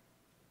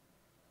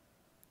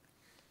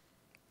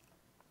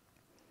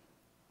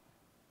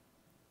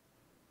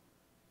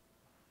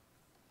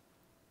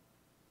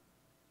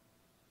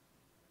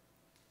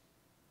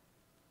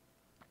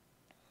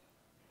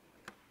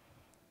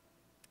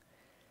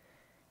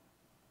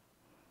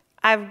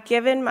 I've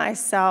given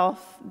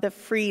myself the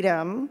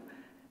freedom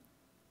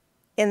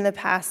in the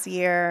past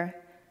year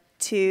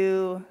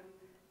to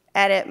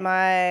edit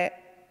my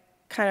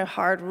kind of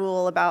hard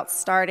rule about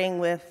starting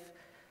with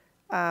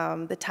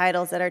the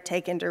titles that are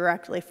taken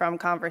directly from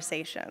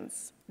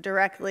conversations,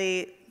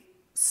 directly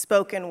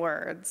spoken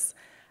words.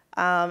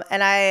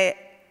 And I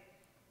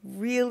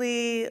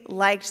really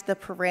liked the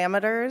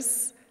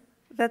parameters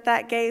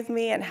that gave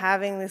me, and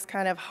having these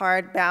kind of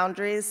hard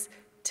boundaries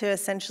to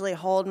essentially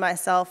hold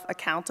myself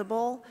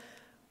accountable,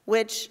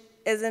 which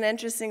is an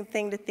interesting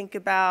thing to think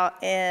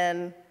about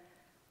in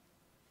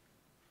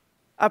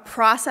a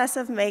process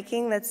of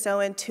making that's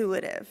so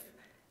intuitive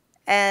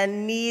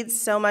and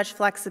needs so much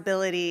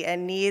flexibility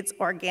and needs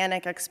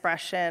organic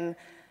expression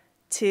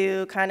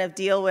to kind of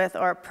deal with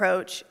or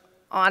approach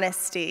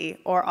honesty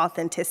or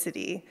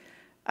authenticity.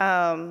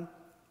 I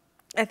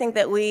think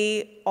that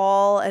we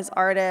all as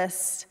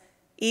artists,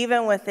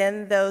 even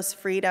within those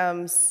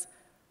freedoms,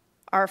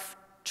 are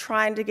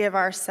trying to give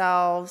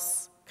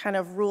ourselves kind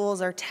of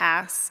rules or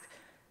tasks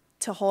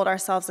to hold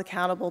ourselves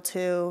accountable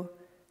to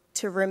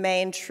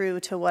remain true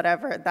to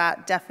whatever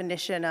that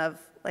definition of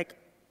like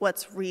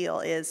what's real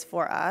is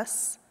for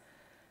us.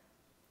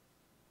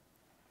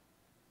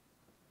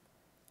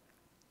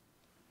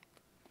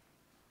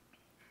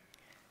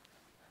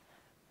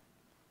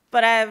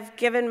 But I've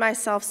given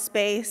myself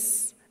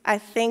space, I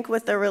think,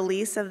 with the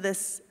release of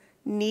this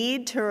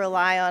need to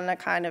rely on a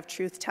kind of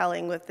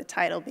truth-telling with the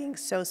title being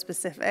so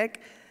specific,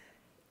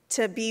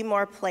 to be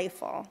more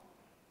playful.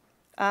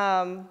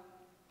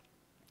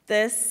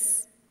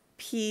 This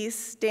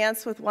piece,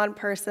 Dance with One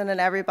Person and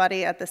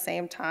Everybody at the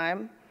Same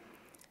Time,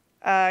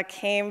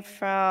 came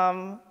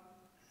from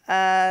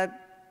a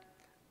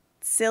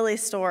silly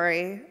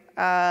story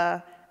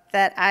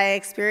that I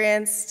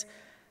experienced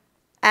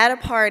at a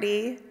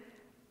party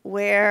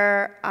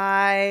where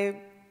I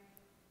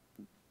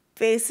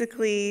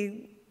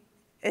basically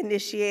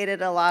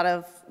initiated a lot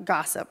of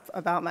gossip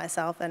about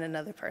myself and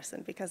another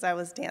person because I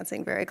was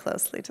dancing very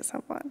closely to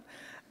someone.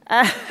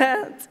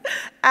 And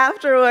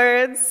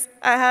afterwards,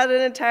 I had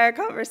an entire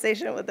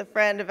conversation with a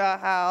friend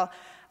about how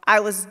I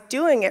was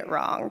doing it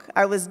wrong.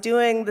 I was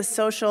doing the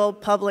social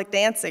public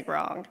dancing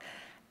wrong.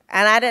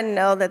 And I didn't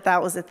know that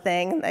that was a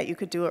thing, that you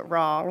could do it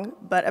wrong.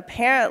 But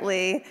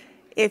apparently,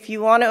 if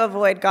you want to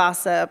avoid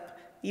gossip,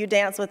 you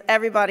dance with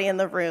everybody in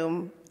the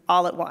room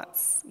all at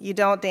once. You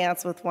don't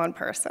dance with one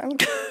person.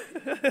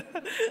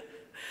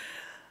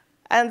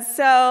 And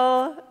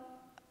so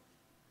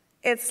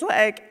it's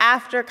like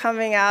after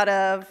coming out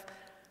of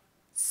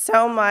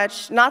so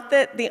much, not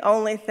that the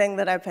only thing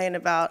that I paint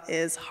about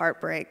is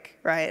heartbreak,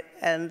 right,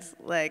 and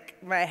like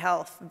my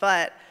health,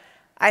 but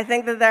I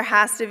think that there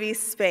has to be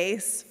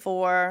space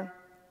for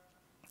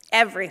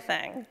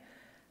everything.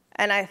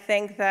 And I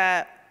think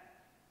that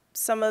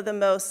some of the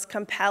most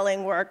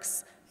compelling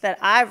works that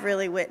I've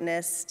really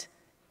witnessed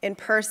in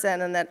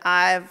person and that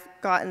I've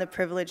gotten the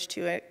privilege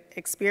to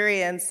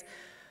experience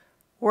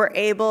were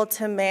able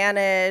to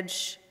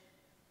manage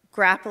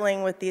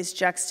grappling with these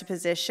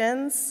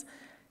juxtapositions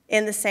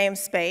in the same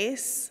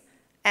space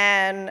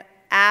and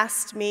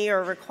asked me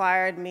or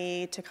required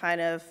me to kind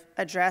of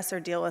address or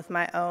deal with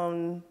my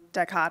own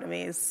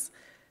dichotomies.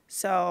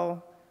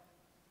 So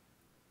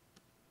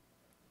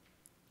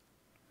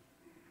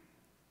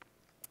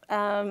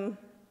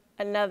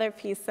another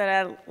piece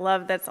that I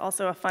love that's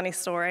also a funny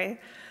story,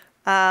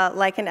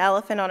 like an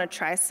elephant on a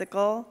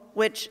tricycle,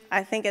 which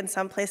I think in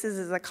some places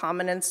is a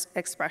common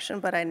expression,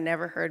 but I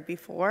never heard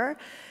before,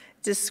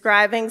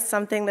 describing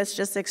something that's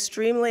just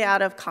extremely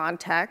out of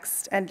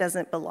context and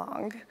doesn't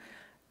belong.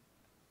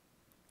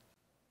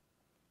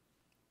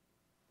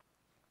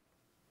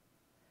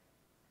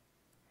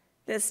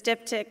 This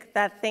diptych,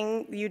 that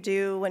thing you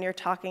do when you're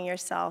talking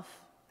yourself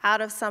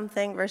out of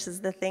something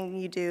versus the thing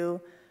you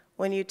do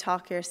when you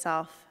talk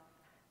yourself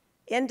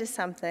into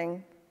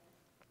something.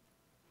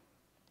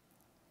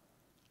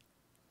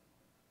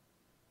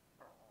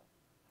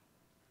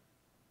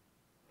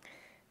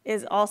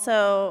 Is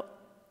also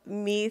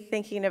me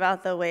thinking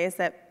about the ways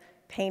that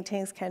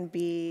paintings can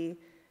be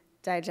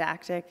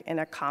didactic in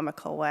a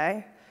comical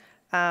way.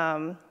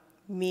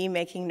 Me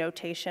making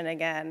notation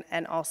again,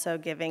 and also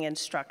giving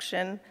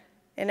instruction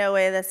in a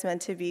way that's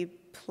meant to be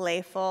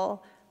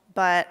playful,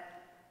 but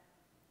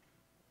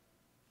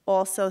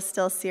also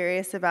still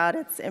serious about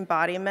its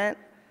embodiment.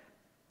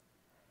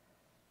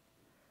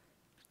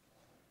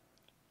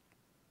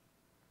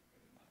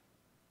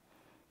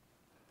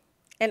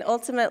 And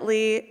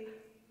ultimately,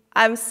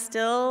 I'm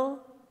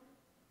still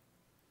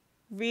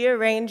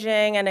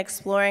rearranging and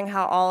exploring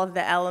how all of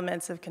the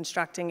elements of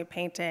constructing a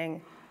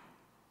painting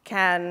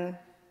can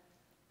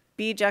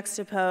be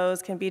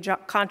juxtaposed, can be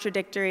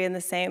contradictory in the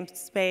same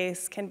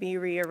space, can be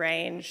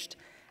rearranged.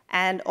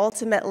 And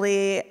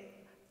ultimately,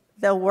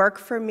 the work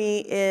for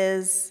me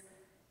is,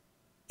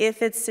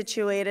 if it's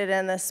situated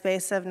in the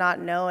space of not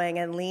knowing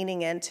and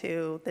leaning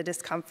into the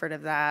discomfort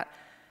of that,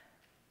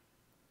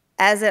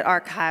 as it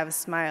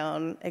archives my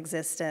own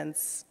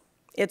existence,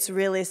 it's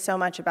really so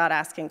much about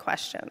asking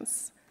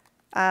questions.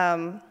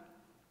 And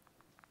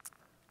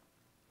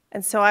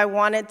so I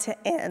wanted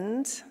to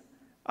end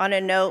on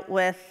a note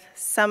with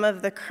some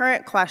of the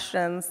current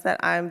questions that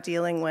I'm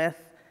dealing with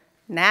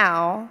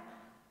now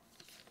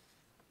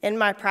in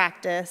my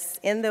practice,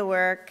 in the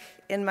work,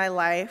 in my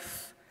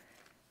life,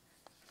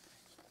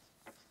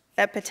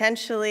 that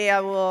potentially I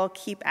will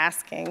keep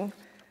asking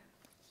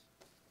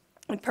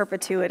in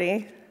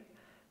perpetuity,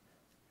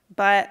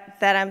 but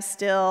that I'm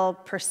still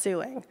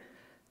pursuing.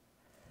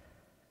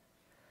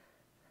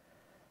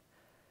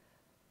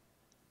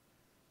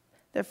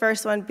 The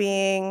first one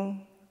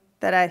being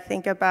that I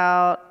think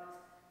about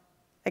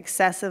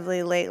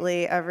excessively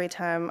lately every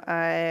time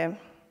I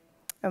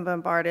am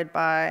bombarded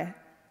by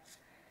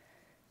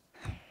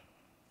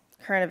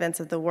current events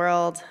of the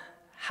world.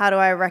 How do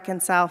I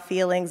reconcile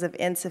feelings of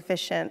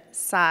insufficient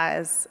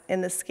size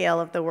in the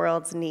scale of the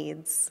world's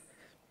needs?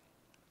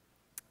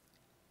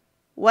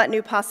 What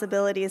new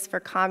possibilities for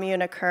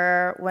commune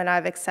occur when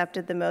I've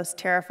accepted the most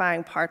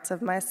terrifying parts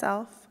of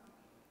myself?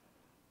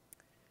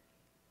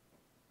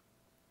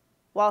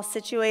 While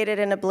situated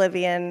in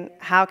oblivion,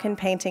 how can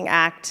painting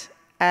act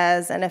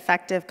as an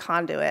effective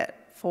conduit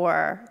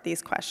for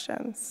these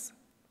questions?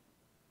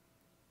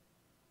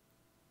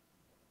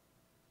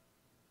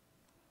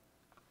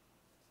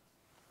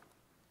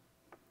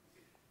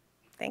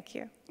 Thank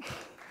you.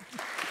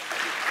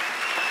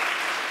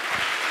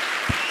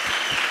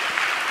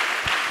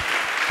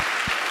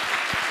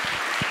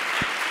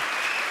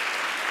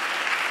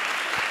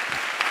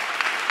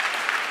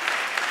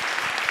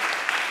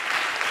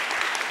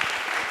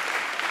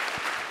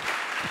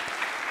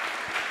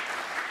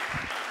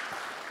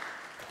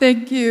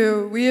 Thank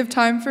you. We have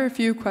time for a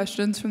few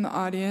questions from the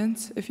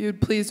audience. If you would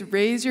please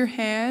raise your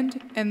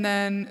hand, and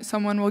then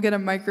someone will get a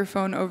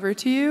microphone over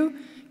to you.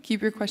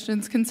 Keep your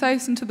questions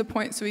concise and to the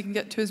point so we can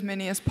get to as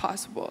many as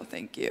possible.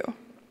 Thank you.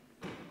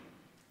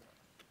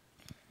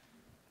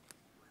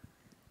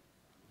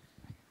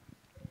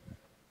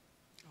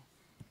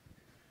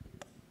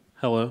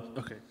 Hello.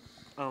 Okay.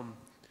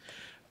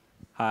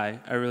 Hi.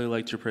 I really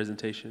liked your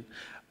presentation.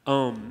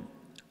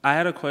 I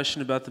had a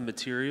question about the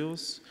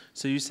materials.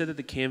 So you said that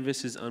the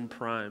canvas is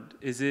unprimed.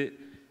 Is it,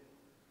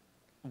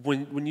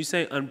 when you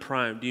say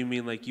unprimed, do you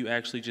mean like you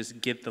actually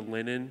just get the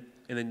linen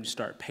and then you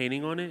start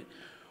painting on it?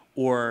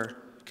 Or,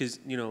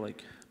 because, you know,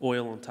 like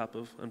oil on top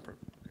of unprimed?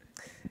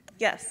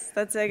 Yes,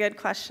 that's a good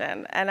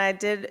question. And I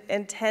did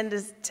intend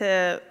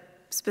to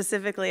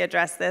specifically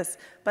address this,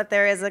 but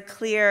there is a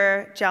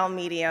clear gel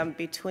medium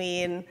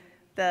between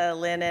the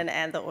linen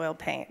and the oil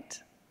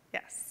paint.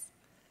 Yes.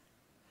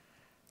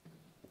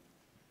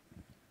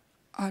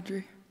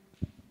 Audrey.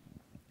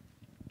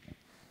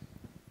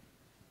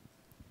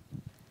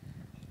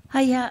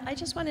 Hi, yeah, I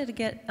just wanted to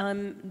get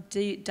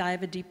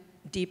dive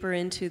deeper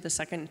into the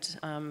second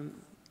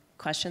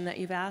question that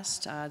you've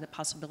asked, the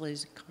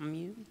possibilities of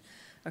commune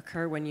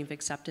occur when you've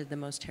accepted the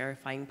most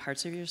terrifying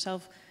parts of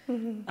yourself.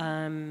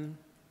 Mm-hmm.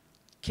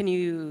 Can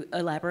you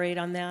elaborate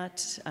on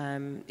that?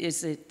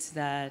 Is it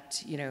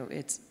that, you know,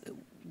 it's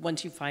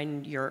once you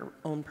find your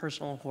own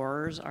personal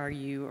horrors, are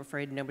you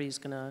afraid nobody's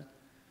gonna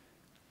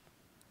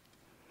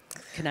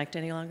connect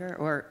any longer?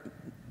 Or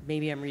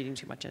maybe I'm reading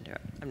too much into it,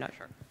 I'm not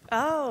sure.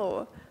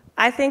 Oh,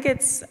 I think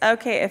it's,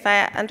 okay, if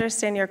I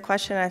understand your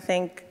question, I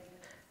think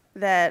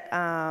that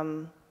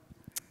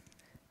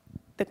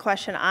the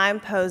question I'm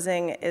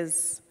posing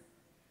is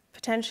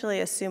potentially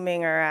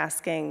assuming or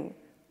asking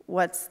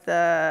what's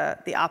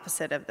the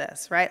opposite of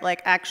this, right?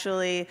 Like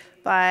actually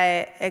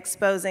by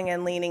exposing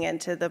and leaning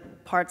into the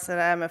parts that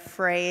I'm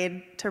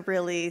afraid to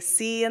really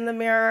see in the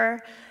mirror,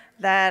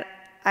 that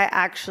I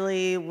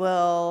actually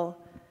will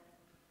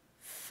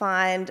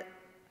find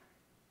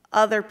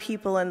other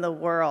people in the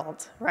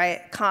world,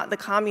 right? The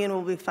commune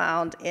will be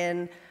found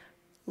in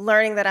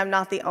learning that I'm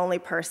not the only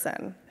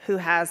person who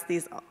has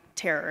these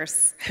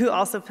terrors, who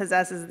also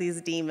possesses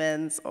these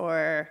demons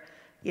or,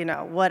 you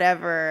know,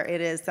 whatever it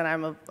is that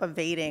I'm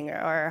evading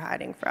or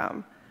hiding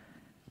from.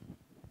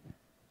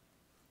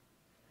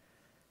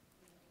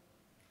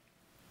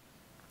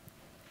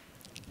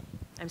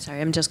 I'm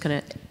sorry, I'm just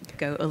going to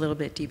go a little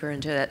bit deeper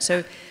into that.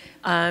 So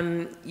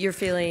you're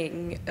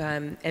feeling,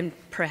 and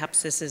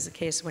perhaps this is the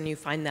case when you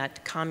find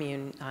that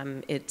commune,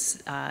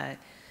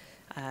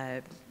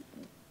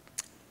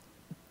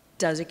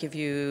 does it give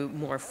you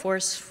more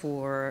force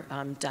for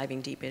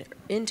diving deep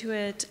into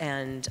it,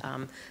 and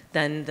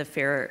then the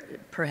fear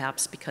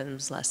perhaps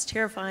becomes less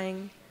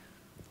terrifying?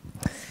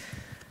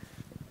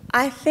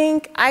 I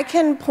think I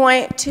can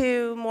point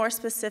to more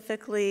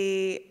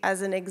specifically,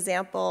 as an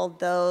example,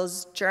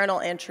 those journal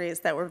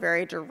entries that were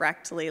very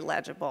directly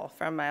legible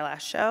from my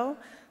last show,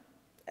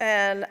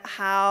 and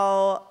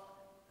how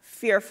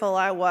fearful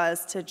I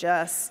was to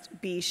just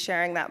be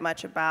sharing that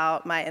much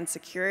about my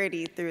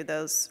insecurity through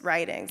those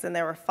writings, and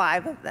there were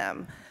 5 of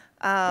them.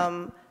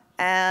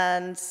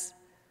 And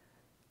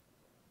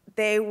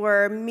they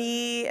were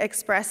me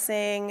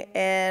expressing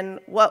in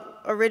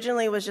what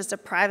originally was just a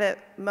private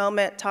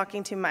moment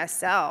talking to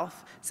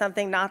myself,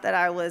 something not that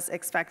I was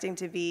expecting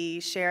to be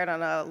shared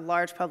on a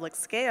large public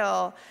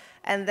scale,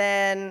 and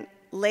then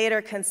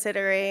later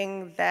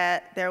considering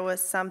that there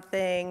was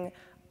something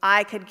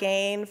I could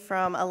gain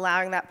from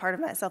allowing that part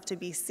of myself to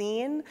be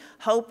seen,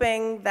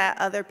 hoping that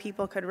other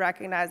people could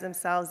recognize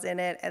themselves in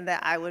it and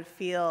that I would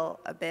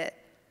feel a bit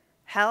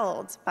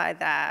held by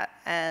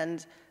that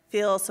and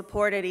feel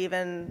supported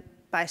even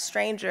by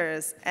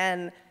strangers,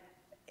 and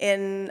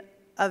in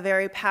a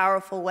very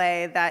powerful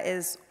way that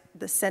is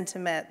the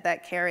sentiment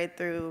that carried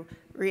through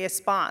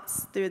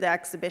response through the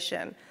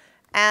exhibition.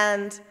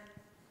 And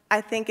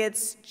I think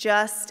it's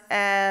just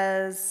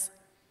as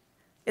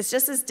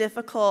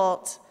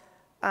difficult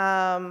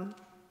to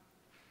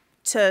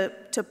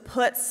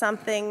put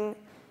something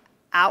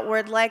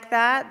outward like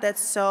that that's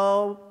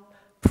so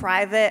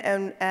private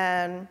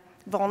and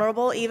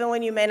vulnerable, even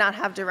when you may not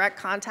have direct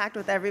contact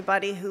with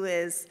everybody who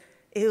is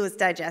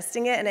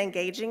digesting it and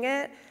engaging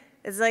it.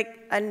 It's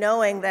like a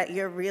knowing that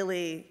you're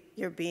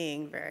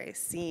being very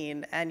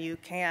seen, and you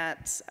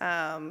can't,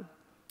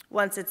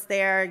 once it's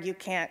there, you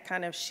can't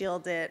kind of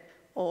shield it,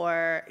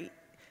 or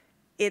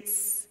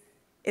it's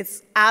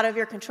out of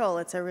your control.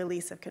 It's a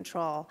release of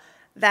control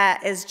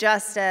that is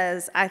just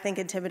as, I think,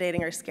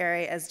 intimidating or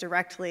scary as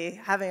directly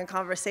having a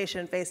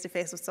conversation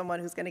face-to-face with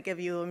someone who's going to give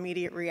you an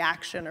immediate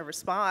reaction or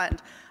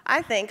respond,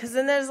 I think, because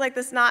then there's like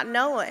this not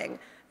knowing.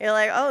 You're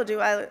like, oh,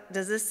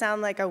 does this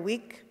sound like a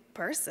weak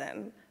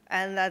person?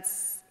 And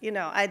that's, you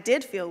know, I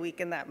did feel weak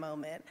in that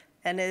moment.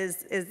 And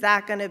is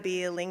that going to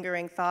be a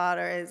lingering thought,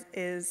 or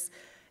is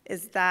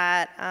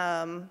that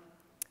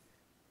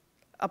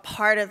a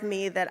part of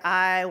me that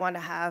I want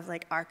to have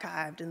like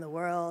archived in the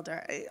world?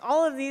 Or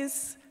all of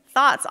these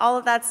thoughts, all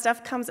of that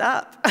stuff comes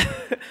up.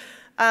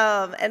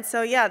 And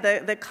so, yeah,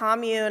 the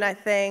commune, I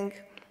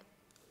think,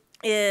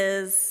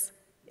 is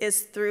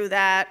through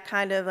that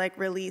kind of like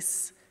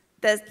release.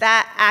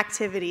 That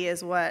activity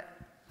is what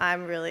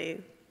I'm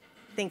really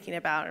thinking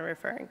about and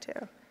referring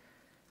to.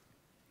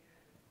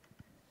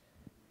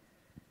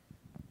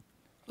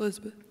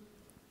 Elizabeth.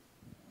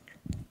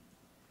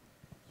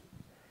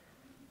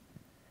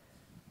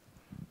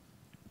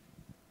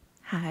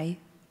 Hi.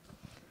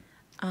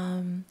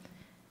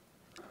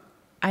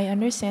 I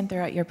understand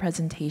throughout your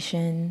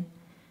presentation,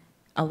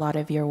 a lot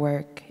of your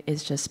work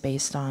is just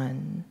based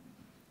on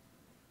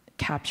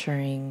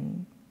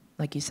capturing,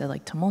 like you said,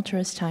 like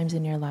tumultuous times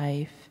in your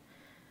life,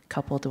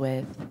 coupled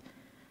with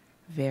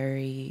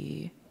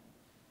very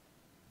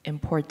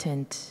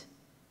important,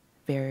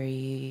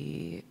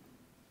 very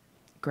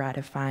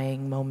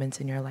gratifying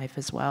moments in your life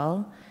as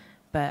well.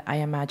 But I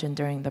imagine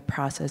during the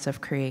process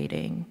of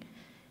creating,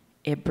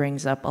 it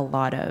brings up a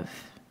lot of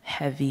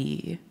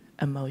heavy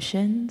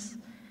emotions.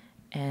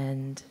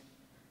 And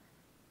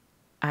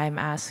I'm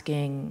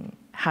asking,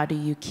 how do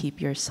you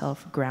keep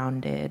yourself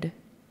grounded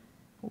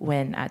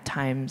when at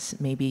times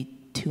maybe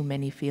too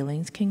many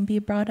feelings can be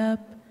brought up,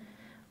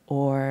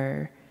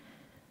 or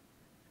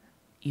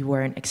you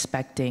weren't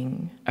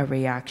expecting a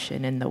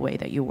reaction in the way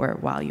that you were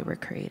while you were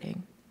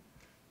creating?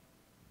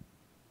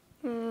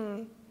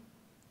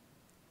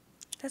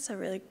 That's a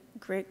really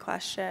great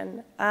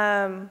question.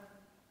 And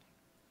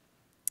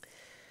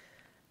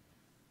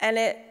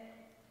it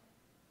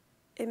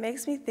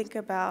makes me think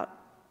about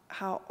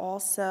how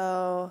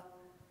also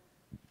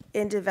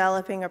in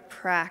developing a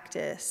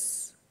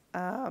practice,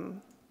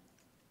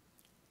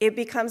 it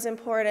becomes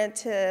important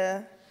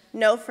to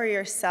know for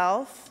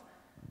yourself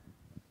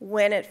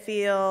when it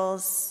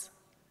feels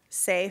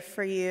safe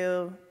for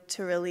you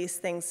to release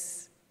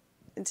things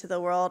into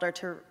the world or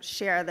to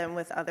share them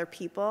with other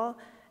people.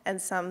 And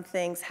some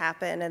things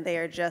happen and they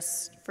are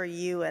just for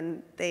you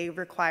and they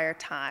require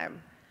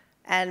time.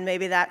 And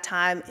maybe that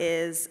time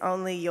is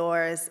only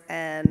yours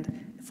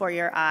and for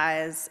your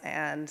eyes,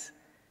 and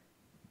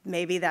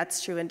maybe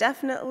that's true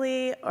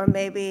indefinitely, or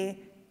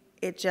maybe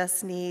it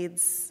just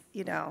needs,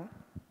 you know,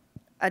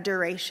 a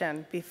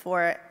duration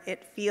before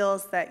it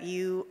feels that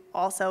you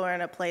also are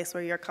in a place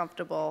where you're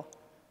comfortable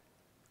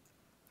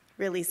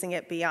releasing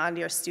it beyond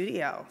your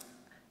studio.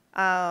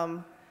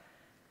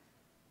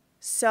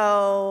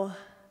 So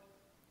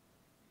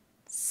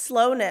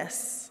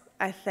slowness,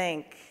 I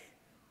think,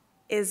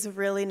 is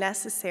really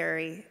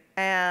necessary.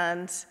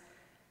 And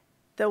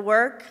the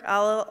work,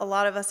 a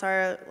lot of us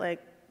are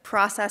like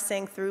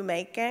processing through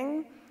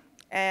making,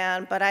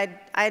 but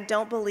I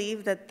don't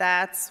believe that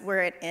that's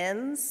where it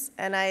ends.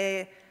 And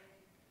I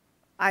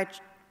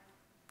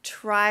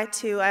try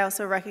to, I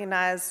also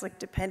recognize, like,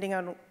 depending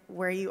on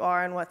where you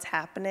are and what's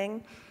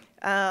happening,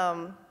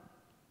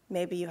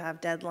 maybe you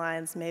have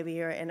deadlines, maybe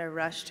you're in a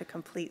rush to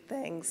complete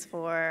things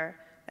for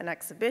an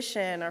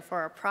exhibition or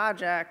for a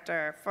project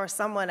or for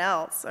someone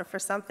else or for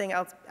something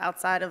else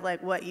outside of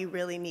like what you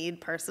really need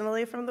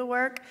personally from the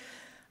work.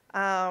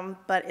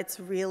 But it's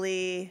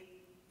really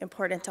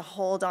important to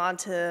hold on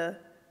to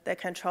the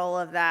control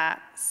of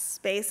that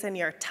space and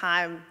your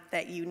time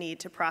that you need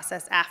to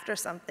process after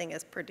something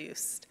is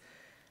produced.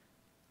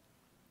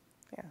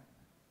 Yeah.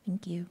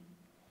 Thank you.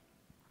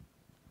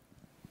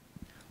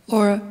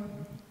 Laura.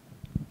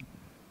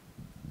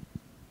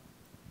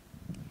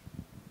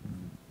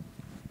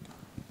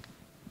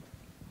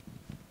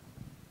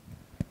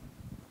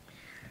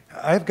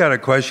 I've got a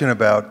question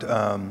about,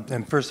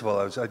 and first of all,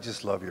 I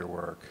just love your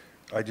work.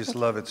 I just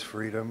love its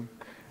freedom,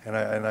 and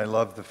I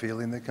love the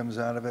feeling that comes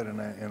out of it,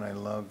 and I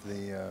love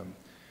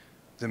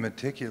the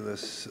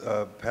meticulous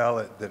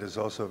palette that is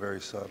also very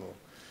subtle,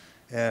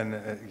 and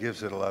it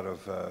gives it a lot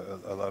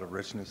of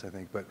richness, I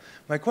think. But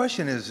my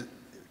question is,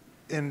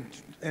 in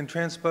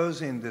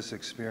transposing this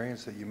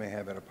experience that you may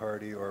have at a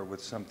party or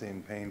with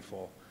something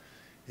painful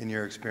in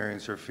your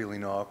experience, or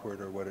feeling awkward,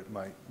 or what it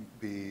might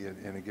be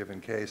in a given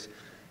case,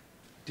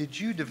 did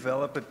you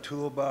develop a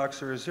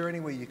toolbox, or is there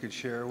any way you could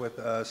share with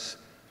us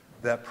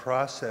that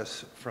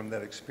process from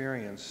that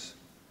experience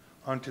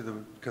onto the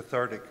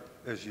cathartic,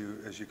 as you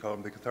call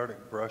them, the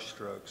cathartic brush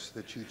strokes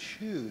that you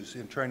choose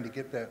in trying to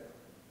get that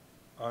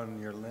on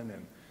your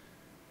linen?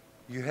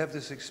 You have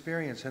this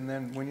experience, and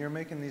then when you're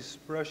making these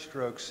brush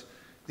strokes,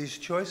 these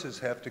choices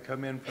have to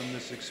come in from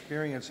this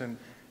experience. And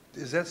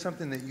is that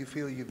something that you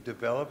feel you've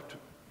developed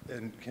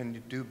and can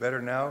you do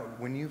better now?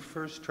 When you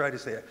first try to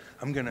say,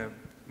 I'm going to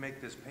make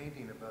this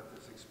painting about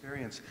this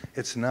experience,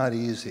 it's not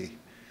easy.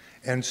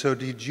 And so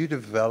did you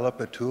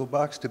develop a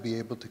toolbox to be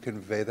able to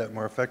convey that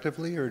more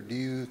effectively, or do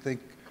you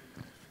think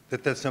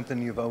that that's something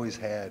you've always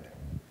had?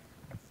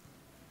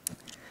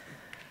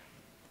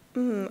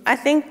 I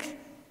think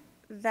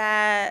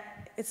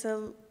that it's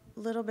a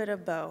little bit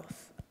of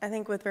both. I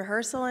think with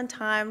rehearsal and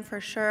time,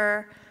 for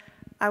sure,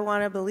 I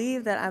want to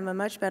believe that I'm a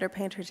much better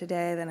painter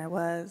today than I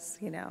was,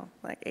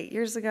 like 8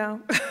 years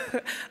ago.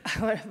 I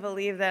want to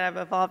believe that I'm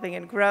evolving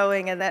and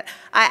growing, and that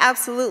I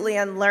absolutely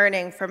am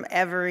learning from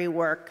every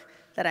work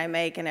that I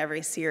make in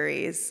every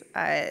series.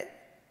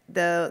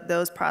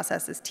 Those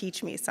processes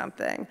teach me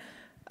something.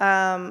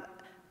 But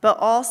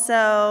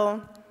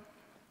also,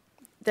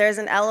 there's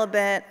an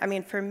element,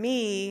 for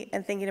me,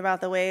 in thinking about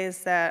the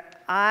ways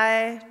that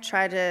I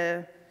try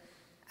to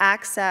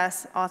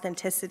access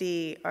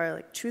authenticity or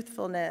like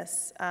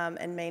truthfulness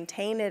and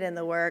maintain it in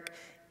the work,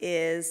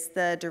 is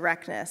the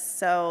directness.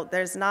 So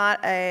there's not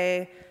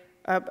a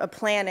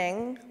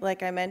planning,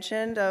 like I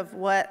mentioned, of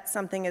what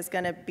something is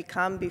going to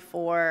become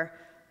before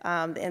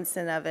the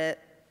instant of it,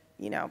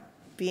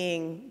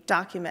 being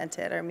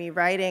documented, or me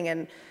writing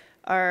and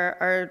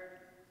or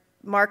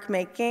mark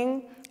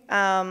making.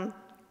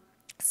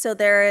 So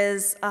there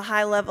is a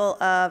high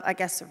level of, I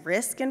guess,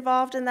 risk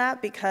involved in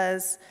that,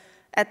 because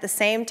at the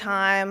same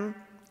time,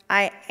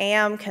 I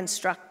am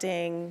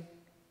constructing,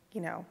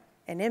 an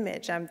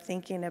image. I'm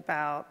thinking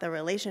about the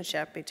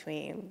relationship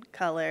between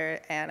color,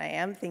 and I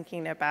am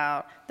thinking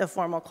about the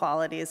formal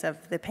qualities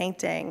of the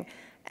painting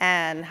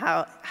and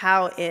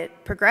how it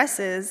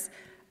progresses.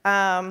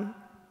 And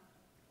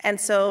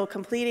so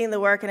completing the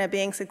work and it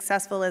being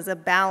successful is a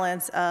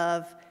balance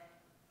of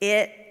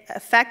it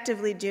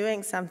effectively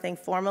doing something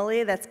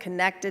formally that's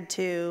connected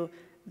to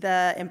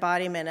the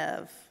embodiment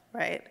of,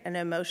 right, an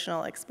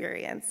emotional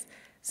experience.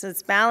 So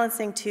it's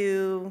balancing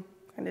two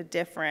kind of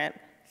different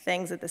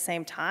things at the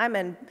same time,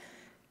 and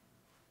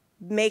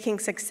making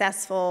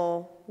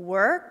successful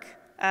work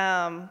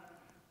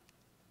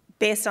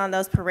based on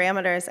those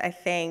parameters, I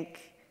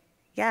think,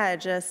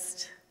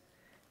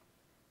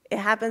 it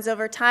happens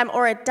over time,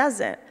 or it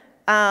doesn't.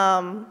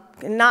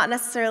 Not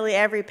necessarily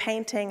every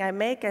painting I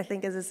make, I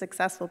think, is a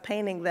successful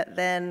painting that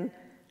then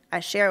I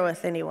share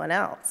with anyone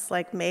else.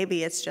 Like,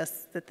 maybe it's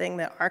just the thing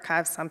that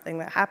archives something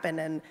that happened,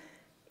 and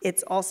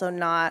it's also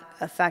not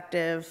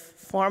effective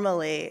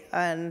formally.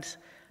 And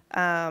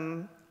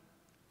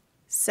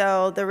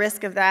so the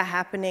risk of that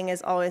happening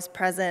is always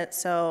present.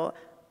 So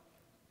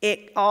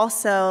it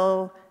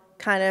also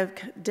kind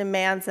of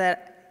demands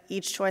that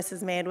each choice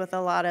is made with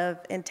a lot of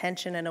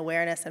intention and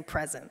awareness and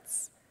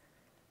presence.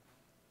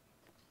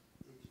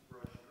 Each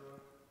brush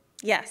stroke?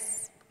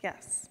 Yes,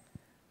 yes.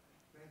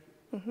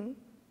 Thank you. Mm-hmm.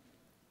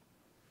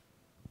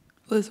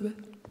 Elizabeth.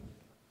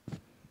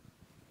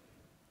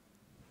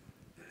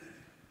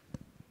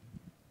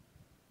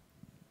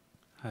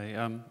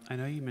 Hi, I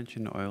know you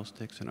mentioned oil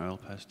sticks and oil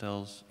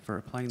pastels. For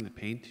applying the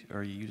paint,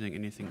 are you using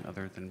anything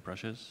other than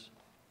brushes?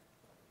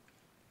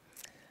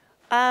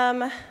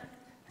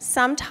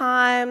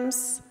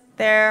 Sometimes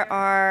there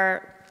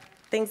are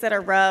things that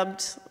are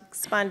rubbed,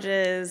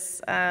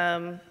 sponges,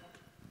 hands,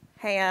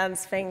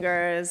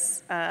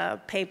 fingers,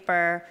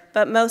 paper,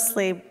 but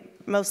mostly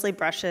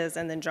brushes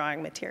and then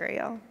drawing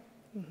material.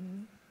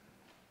 Mm-hmm.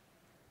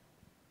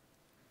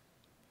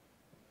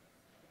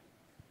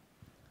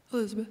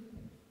 Elizabeth.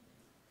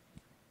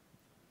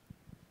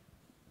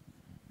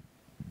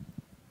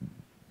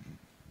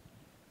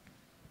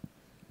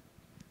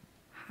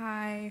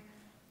 Hi.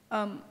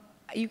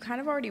 You kind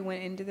of already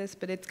went into this,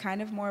 but it's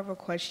kind of more of a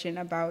question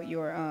about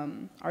your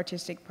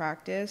artistic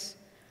practice.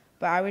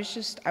 But I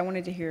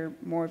wanted to hear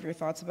more of your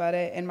thoughts about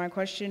it. And my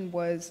question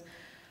was,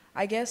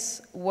 I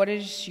guess, what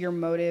is your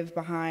motive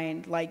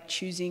behind like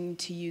choosing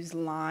to use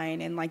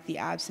line and like the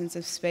absence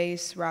of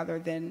space rather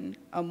than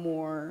a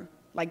more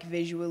like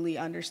visually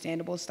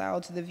understandable style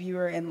to the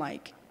viewer? And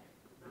like,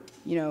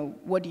 you know,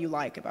 what do you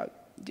like about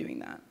doing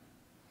that?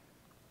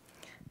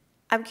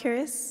 I'm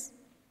curious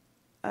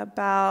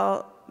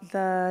about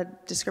the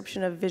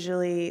description of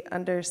visually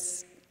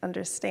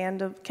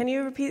understandable. Can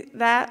you repeat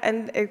that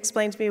and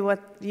explain to me what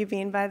you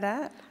mean by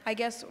that? I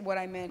guess what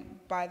I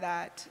meant by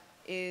that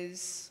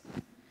is,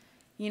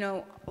 you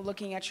know,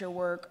 looking at your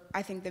work,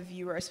 I think the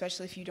viewer,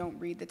 especially if you don't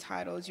read the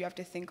titles, you have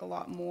to think a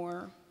lot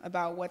more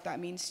about what that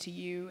means to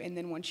you. And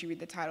then once you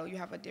read the title, you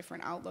have a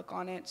different outlook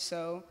on it.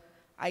 So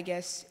I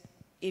guess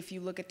if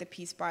you look at the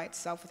piece by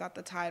itself without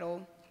the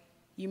title,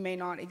 you may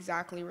not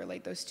exactly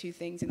relate those two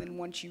things. And then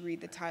once you read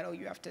the title,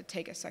 you have to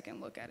take a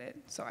second look at it.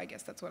 So I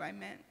guess that's what I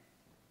meant.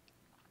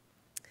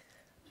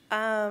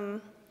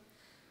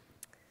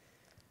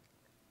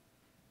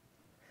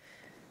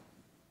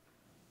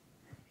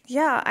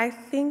 Yeah, I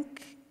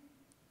think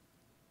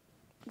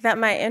that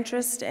my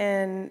interest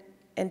in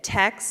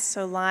text,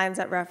 so lines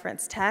that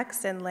reference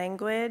text and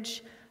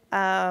language,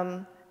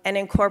 and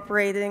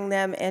incorporating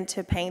them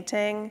into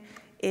painting,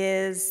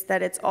 is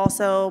that it's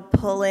also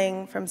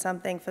pulling from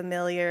something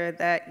familiar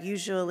that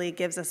usually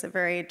gives us a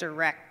very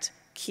direct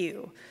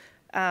cue.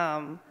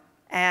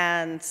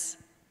 And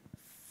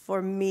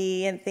for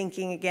me, and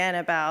thinking again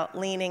about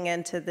leaning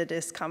into the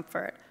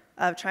discomfort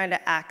of trying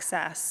to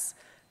access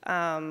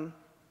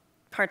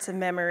parts of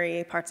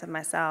memory, parts of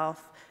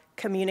myself,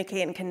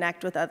 communicate and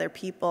connect with other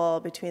people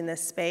between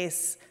this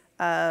space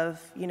of,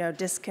 you know,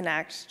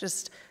 disconnect,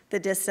 just the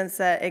distance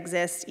that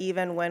exists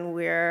even when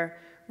we're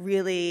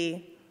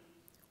really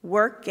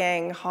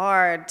working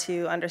hard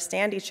to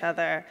understand each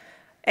other,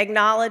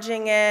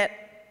 acknowledging it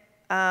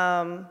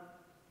and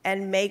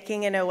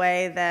making in a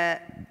way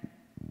that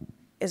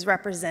is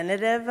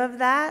representative of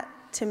that,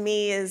 to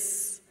me,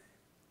 is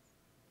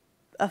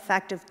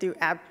effective through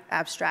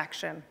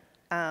abstraction.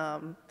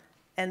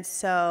 And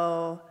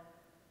so,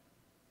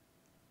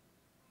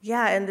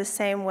 yeah, in the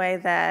same way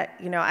that,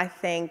 you know, I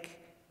think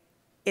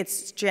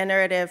it's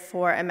generative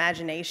for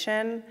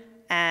imagination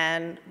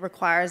and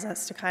requires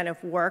us to kind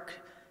of work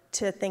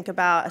to think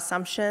about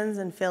assumptions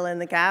and fill in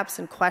the gaps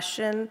and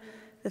question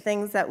the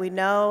things that we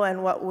know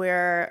and what we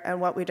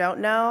don't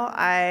know.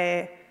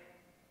 I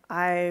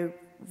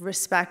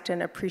respect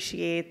and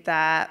appreciate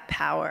that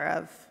power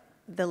of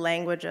the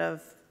language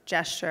of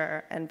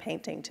gesture and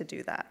painting to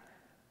do that.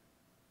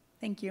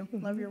 Thank you.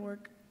 Love your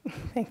work.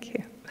 Thank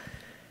you.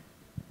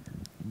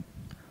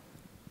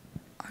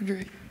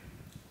 Audrey.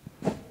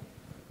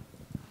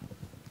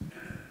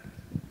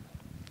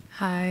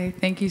 Hi,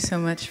 thank you so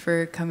much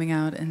for coming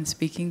out and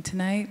speaking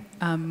tonight.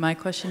 My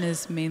question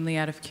is mainly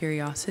out of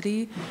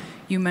curiosity.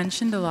 You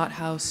mentioned a lot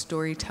how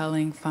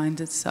storytelling finds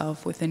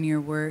itself within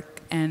your work,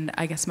 and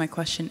I guess my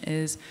question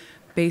is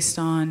based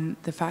on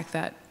the fact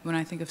that when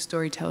I think of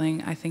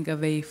storytelling, I think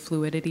of a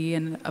fluidity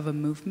and of a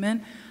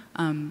movement,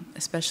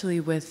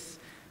 especially with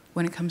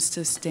when it comes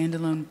to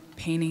standalone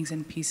paintings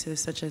and pieces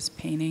such as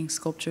paintings,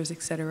 sculptures,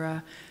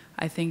 etc.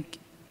 I think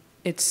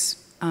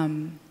it's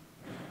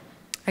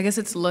I guess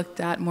it's looked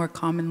at more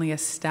commonly as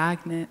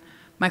stagnant.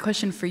 My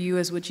question for you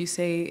is, would you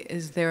say,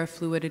 is there a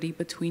fluidity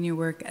between your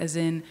work, as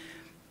in,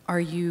 are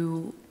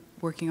you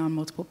working on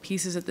multiple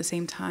pieces at the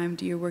same time?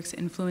 Do your works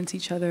influence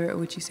each other, or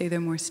would you say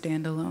they're more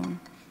standalone?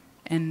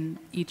 And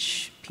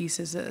each piece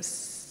is a,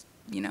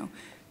 you know,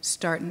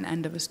 start and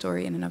end of a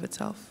story in and of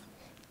itself?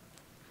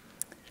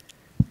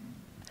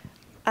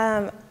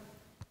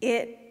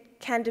 It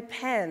can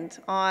depend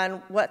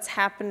on what's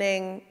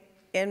happening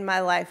in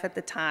my life at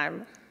the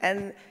time.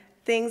 And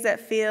things that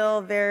feel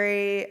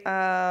very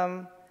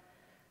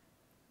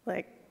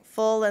like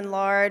full and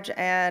large,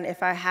 and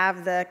if I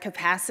have the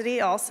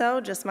capacity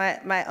also, just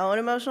my own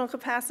emotional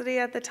capacity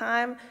at the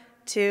time,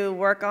 to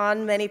work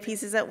on many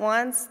pieces at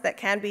once that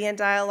can be in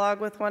dialogue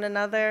with one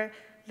another,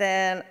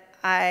 then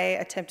I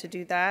attempt to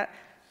do that.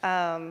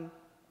 And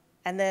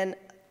then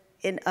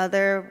in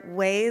other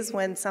ways,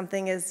 when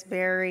something is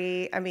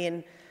very, I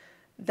mean,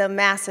 the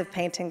massive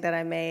painting that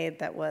I made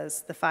that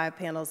was the 5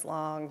 panels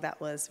long, that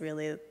was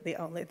really the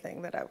only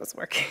thing that I was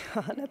working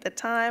on at the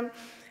time.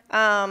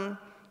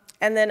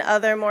 And then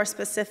other more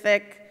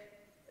specific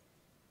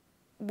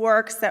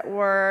works that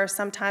were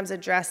sometimes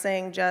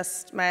addressing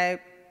just the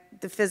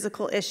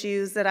physical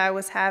issues that I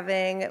was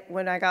having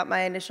when I got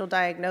my initial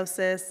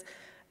diagnosis,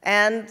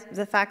 and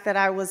the fact that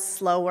I was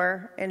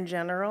slower in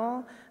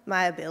general.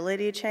 My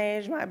ability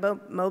changed, my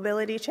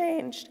mobility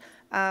changed.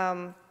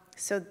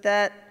 So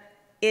that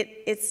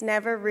it's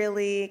never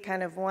really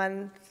kind of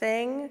one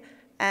thing,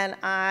 and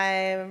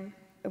I'm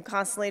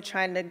constantly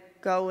trying to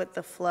go with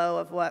the flow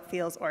of what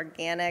feels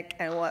organic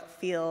and what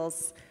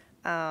feels,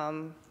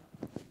 like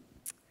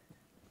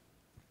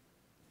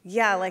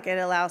it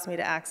allows me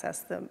to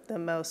access the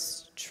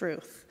most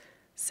truth.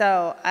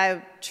 So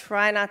I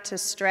try not to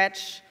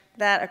stretch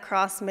that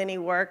across many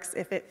works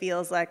if it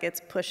feels like it's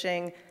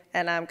pushing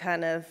and I'm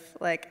kind of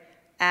like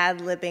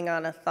ad-libbing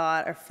on a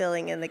thought or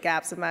filling in the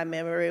gaps of my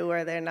memory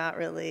where they're not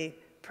really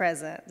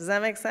present. Does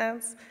that make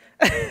sense?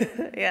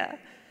 Yeah.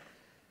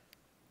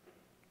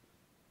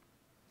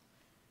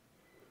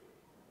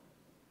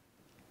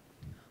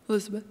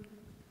 Elizabeth.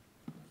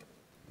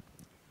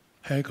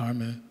 Hey,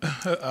 Carmen.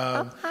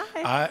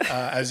 Hi.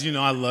 As you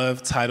know, I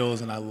love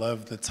titles, and I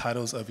love the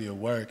titles of your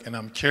work. And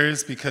I'm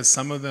curious because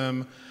some of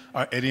them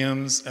are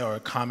idioms or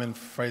common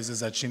phrases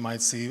that you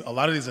might see. A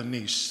lot of these are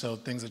niche, so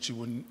things that you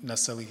wouldn't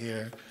necessarily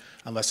hear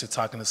unless you're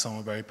talking to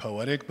someone very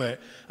poetic. But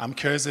I'm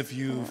curious if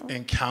you've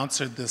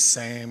encountered the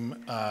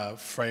same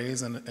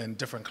phrase in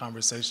different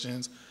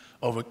conversations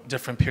over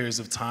different periods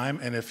of time,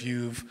 and if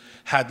you've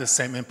had the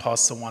same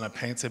impulse to want to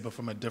paint it, but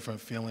from a different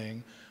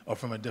feeling or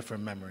from a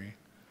different memory.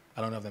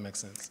 I don't know if that makes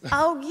sense.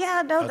 Oh,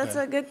 yeah, no, that's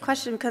a good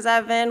question, because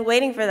I've been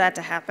waiting for that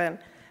to happen,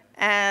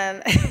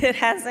 and it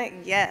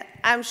hasn't yet.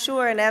 I'm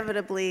sure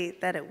inevitably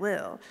that it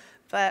will,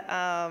 but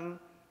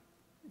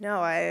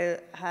no, I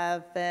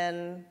have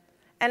been,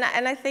 and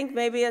I think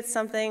maybe it's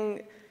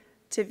something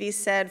to be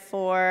said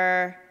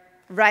for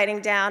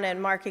writing down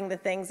and marking the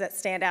things that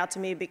stand out to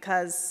me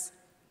because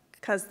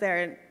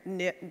they're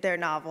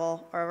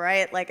novel, or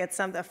right? Like it's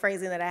a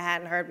phrasing that I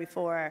hadn't heard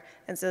before,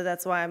 and so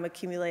that's why I'm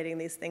accumulating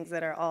these things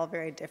that are all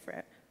very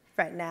different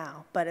right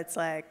now. But it's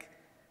like,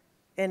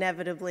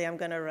 inevitably I'm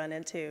gonna run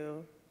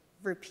into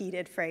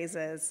repeated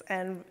phrases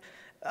and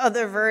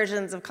other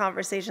versions of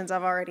conversations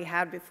I've already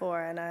had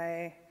before, and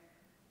I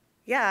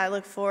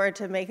look forward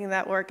to making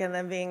that work and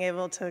then being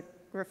able to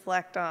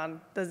reflect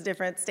on those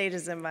different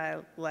stages in my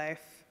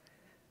life.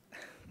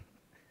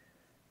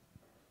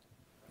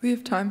 We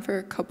have time for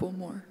a couple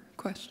more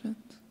questions.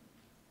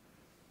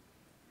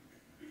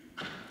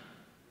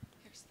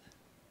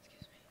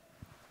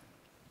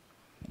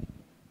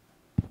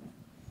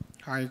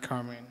 Hi,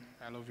 Carmen.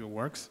 I love your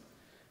works.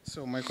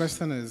 So my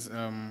question is,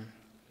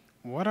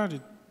 what are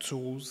the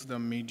tools that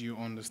made you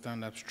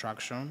understand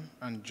abstraction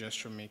and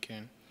gesture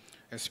making,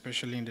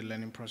 especially in the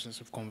learning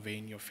process of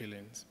conveying your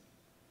feelings?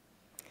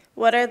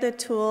 What are the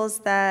tools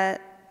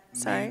that,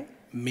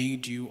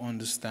 made you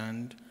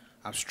understand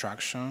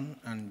abstraction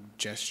and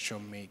gesture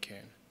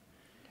making,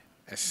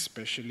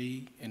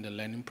 especially in the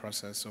learning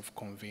process of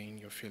conveying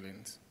your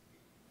feelings?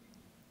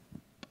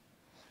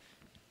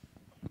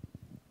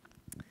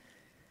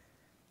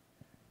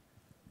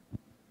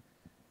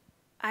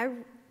 I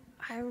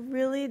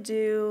really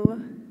do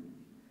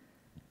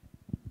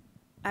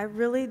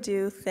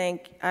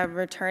think I'm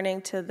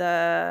returning to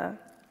the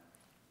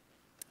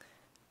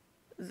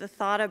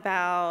thought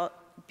about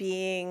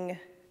being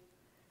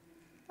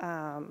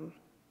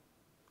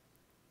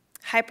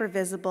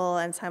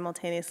hypervisible and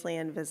simultaneously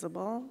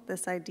invisible,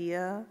 this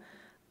idea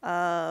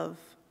of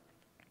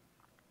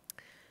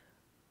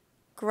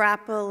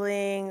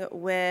grappling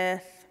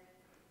with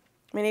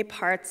many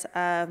parts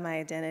of my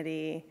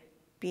identity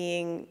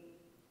being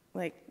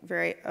like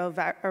very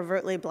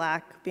overtly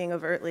Black, being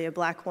overtly a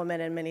Black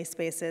woman in many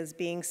spaces,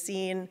 being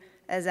seen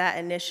as that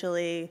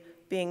initially,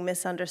 being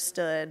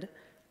misunderstood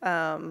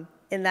in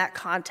that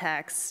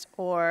context,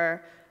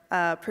 or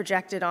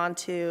projected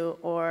onto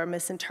or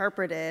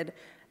misinterpreted,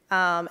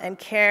 and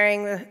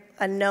carrying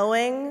a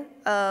knowing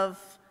of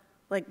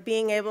like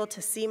being able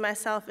to see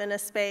myself in a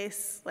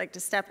space, like to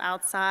step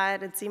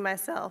outside and see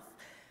myself,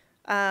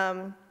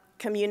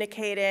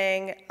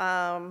 communicating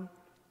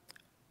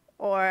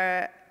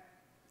or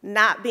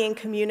not being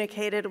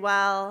communicated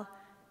well,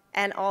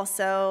 and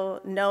also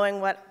knowing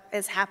what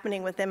is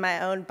happening within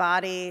my own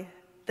body,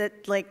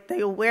 that like the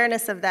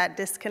awareness of that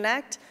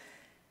disconnect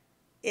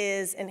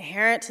is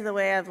inherent to the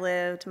way I've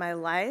lived my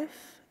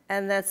life.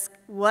 And that's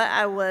what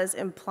I was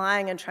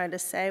implying and trying to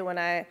say when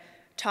I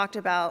talked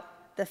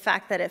about the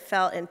fact that it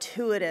felt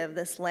intuitive,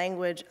 this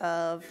language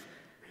of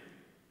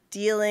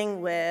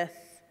dealing with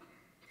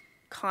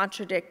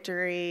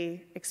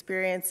contradictory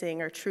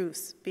experiencing or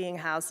truths being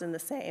housed in the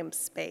same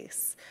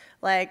space.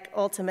 Like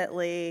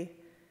ultimately,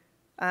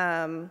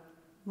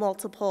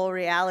 multiple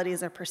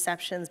realities or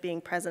perceptions being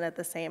present at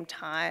the same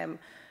time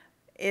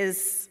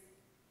is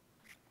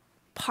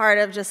part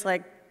of just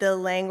like the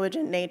language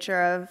and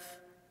nature of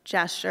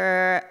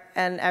gesture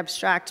and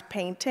abstract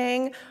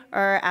painting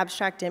or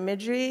abstract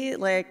imagery.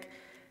 Like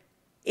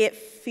it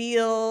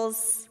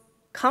feels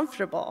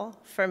comfortable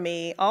for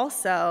me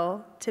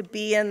also to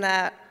be in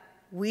that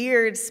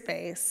weird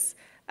space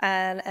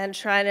and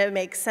trying to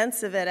make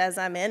sense of it as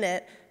I'm in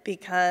it,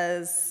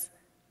 because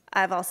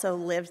I've also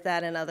lived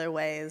that in other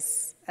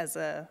ways as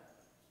a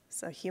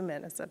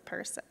human, as a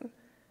person.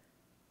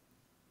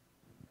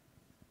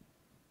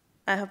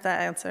 I hope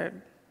that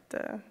answered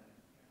the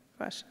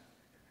question.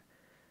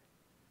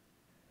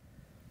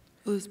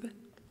 Elizabeth.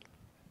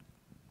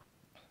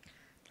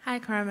 Hi,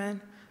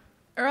 Carmen.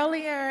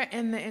 Earlier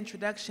in the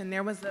introduction,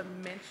 there was a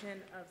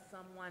mention of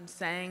someone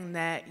saying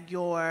that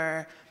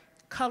your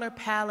color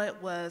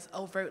palette was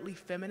overtly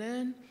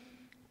feminine.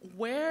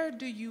 Where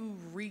do you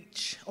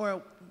reach,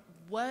 or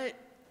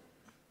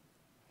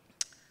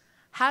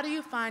how do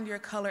you find your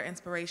color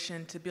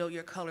inspiration to build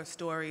your color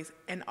stories?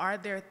 And are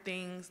there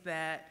things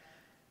that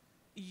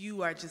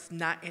you are just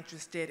not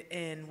interested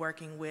in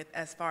working with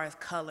as far as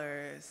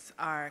colors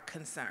are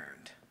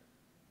concerned?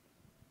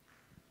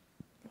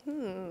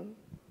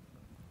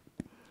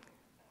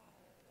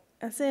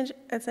 That's an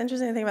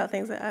interesting thing about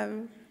things that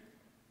I'm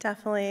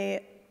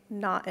definitely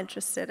not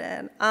interested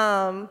in.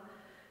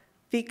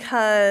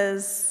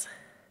 Because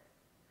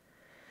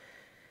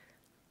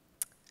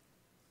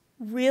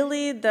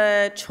really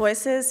the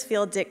choices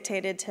feel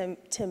dictated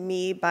to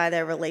me by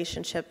their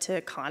relationship to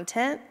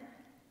content.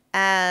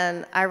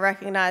 And I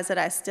recognize that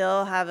I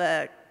still have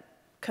a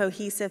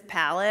cohesive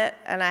palette,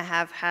 and I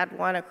have had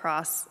one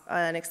across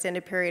an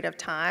extended period of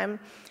time.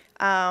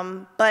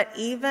 But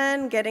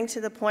even getting to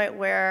the point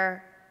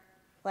where,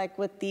 like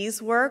with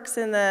these works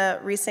in the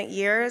recent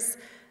years,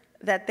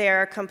 that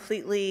they're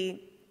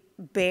completely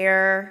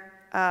bare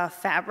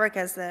fabric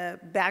as the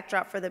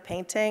backdrop for the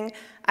painting,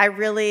 I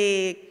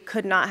really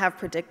could not have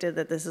predicted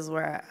that this is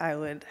where I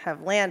would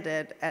have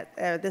landed,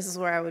 this is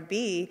where I would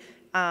be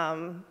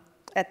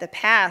at the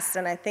past.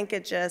 And I think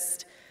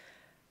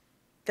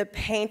the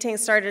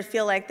paintings started to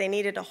feel like they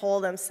needed to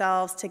hold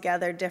themselves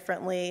together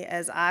differently,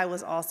 as I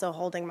was also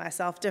holding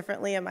myself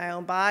differently in my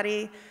own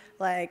body,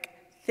 like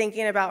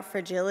thinking about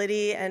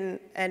fragility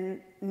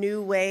and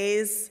new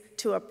ways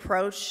to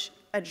approach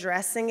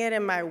addressing it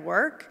in my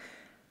work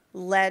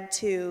led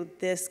to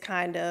this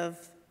kind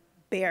of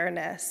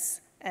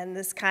bareness and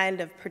this kind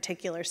of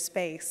particular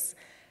space.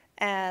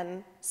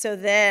 And so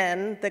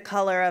then the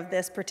color of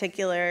this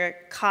particular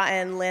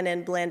cotton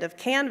linen blend of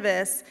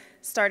canvas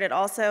started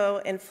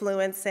also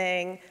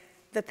influencing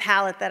the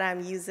palette that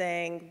I'm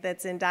using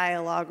that's in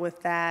dialogue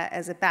with that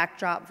as a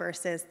backdrop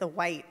versus the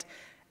white.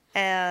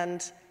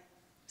 And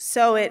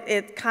so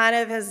it kind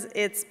of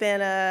it's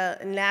been a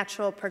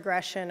natural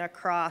progression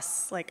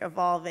across like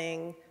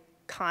evolving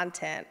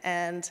content.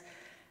 And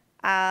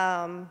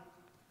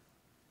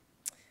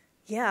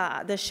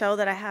yeah, the show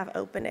that I have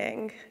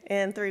opening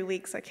in 3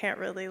 weeks, I can't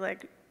really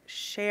like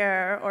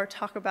share or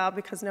talk about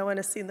because no one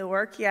has seen the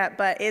work yet,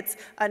 but it's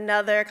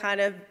another kind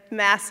of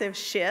massive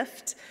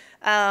shift,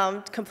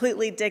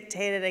 completely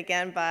dictated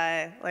again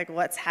by like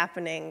what's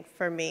happening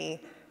for me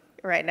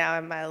right now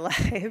in my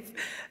life.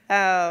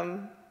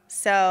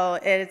 So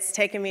it's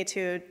taken me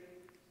to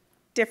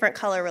different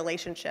color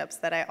relationships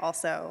that I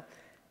also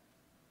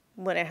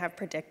wouldn't have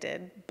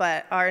predicted,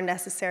 but are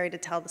necessary to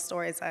tell the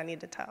stories I need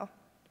to tell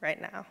right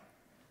now.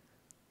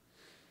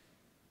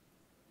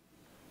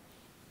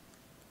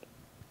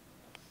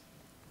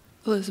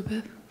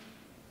 Elizabeth.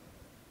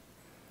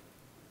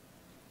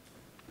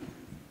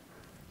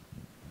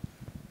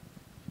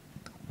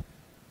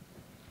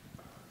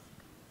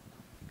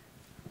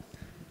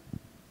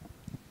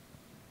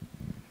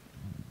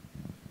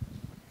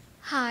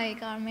 Hi,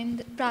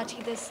 Carmen,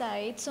 Prachi this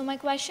side. So my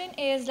question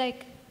is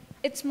like,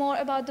 it's more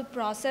about the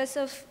process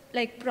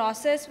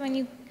when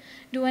you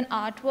do an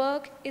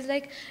artwork. Is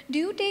like, do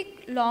you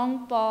take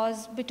long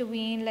pause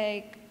between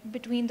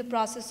the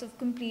process of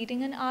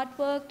completing an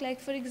artwork? Like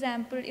for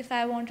example, if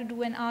I want to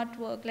do an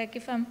artwork, like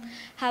if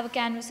have a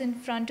canvas in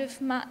front of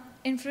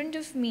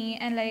me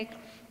and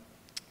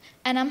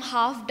I'm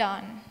half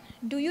done,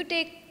 do you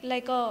take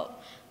like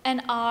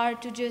an hour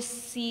to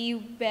just see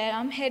where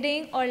I'm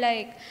heading, or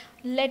like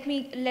let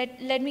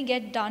me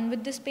get done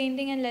with this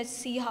painting and let's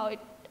see how it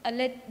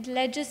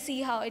let's just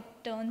see how it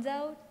turns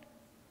out?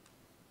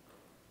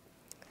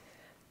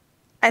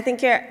 I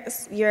think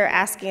you're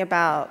asking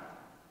about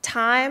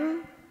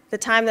time, the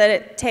time that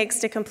it takes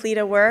to complete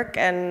a work,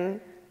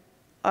 and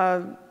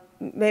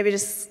maybe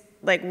just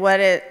like what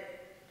it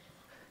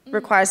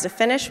requires to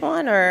finish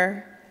one,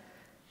 or?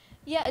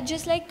 Yeah,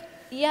 just like,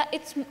 yeah,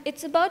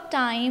 it's about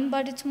time,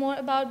 but it's more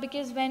about,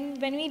 because when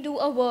we do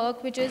a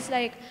work which is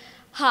like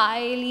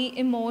highly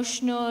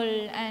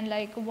emotional and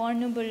like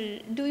vulnerable,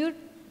 do you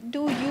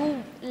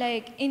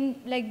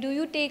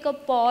take a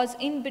pause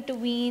in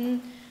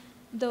between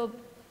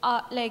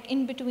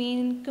in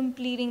between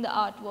completing the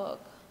artwork?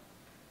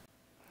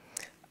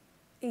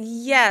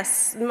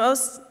 Yes,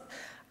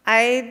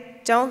 I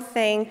don't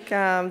think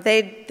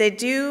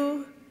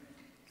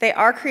they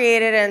are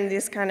created in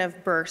these kind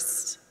of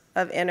bursts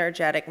of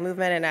energetic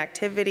movement and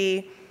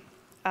activity,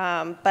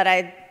 but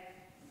I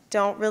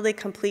don't really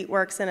complete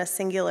works in a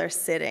singular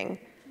sitting.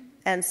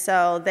 And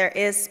so there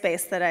is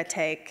space that I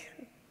take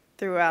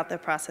throughout the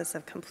process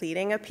of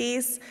completing a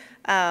piece.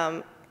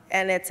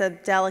 And it's a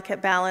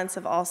delicate balance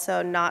of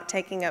also not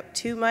taking up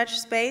too much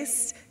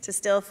space to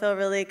still feel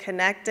really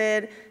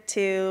connected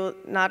to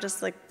not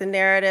just like the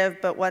narrative,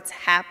 but what's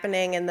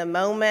happening in the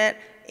moment,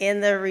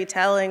 in the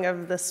retelling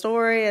of the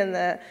story and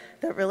the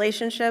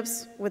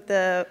relationships with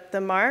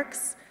the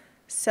marks.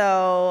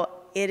 So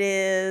it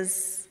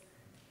is,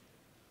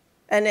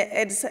 and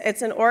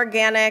it's an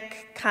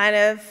organic kind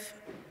of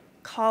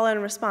call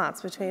and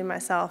response between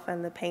myself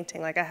and the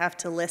painting. Like I have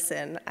to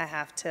listen, I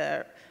have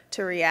to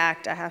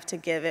react, I have to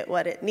give it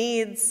what it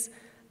needs.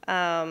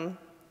 And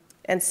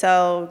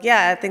so,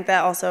 yeah, I think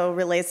that also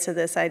relates to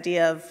this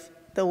idea of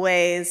the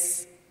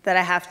ways that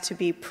I have to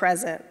be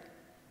present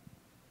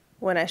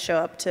when I show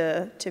up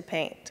to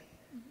paint.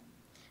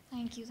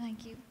 Thank you,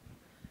 thank you.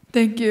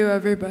 Thank you,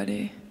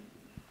 everybody.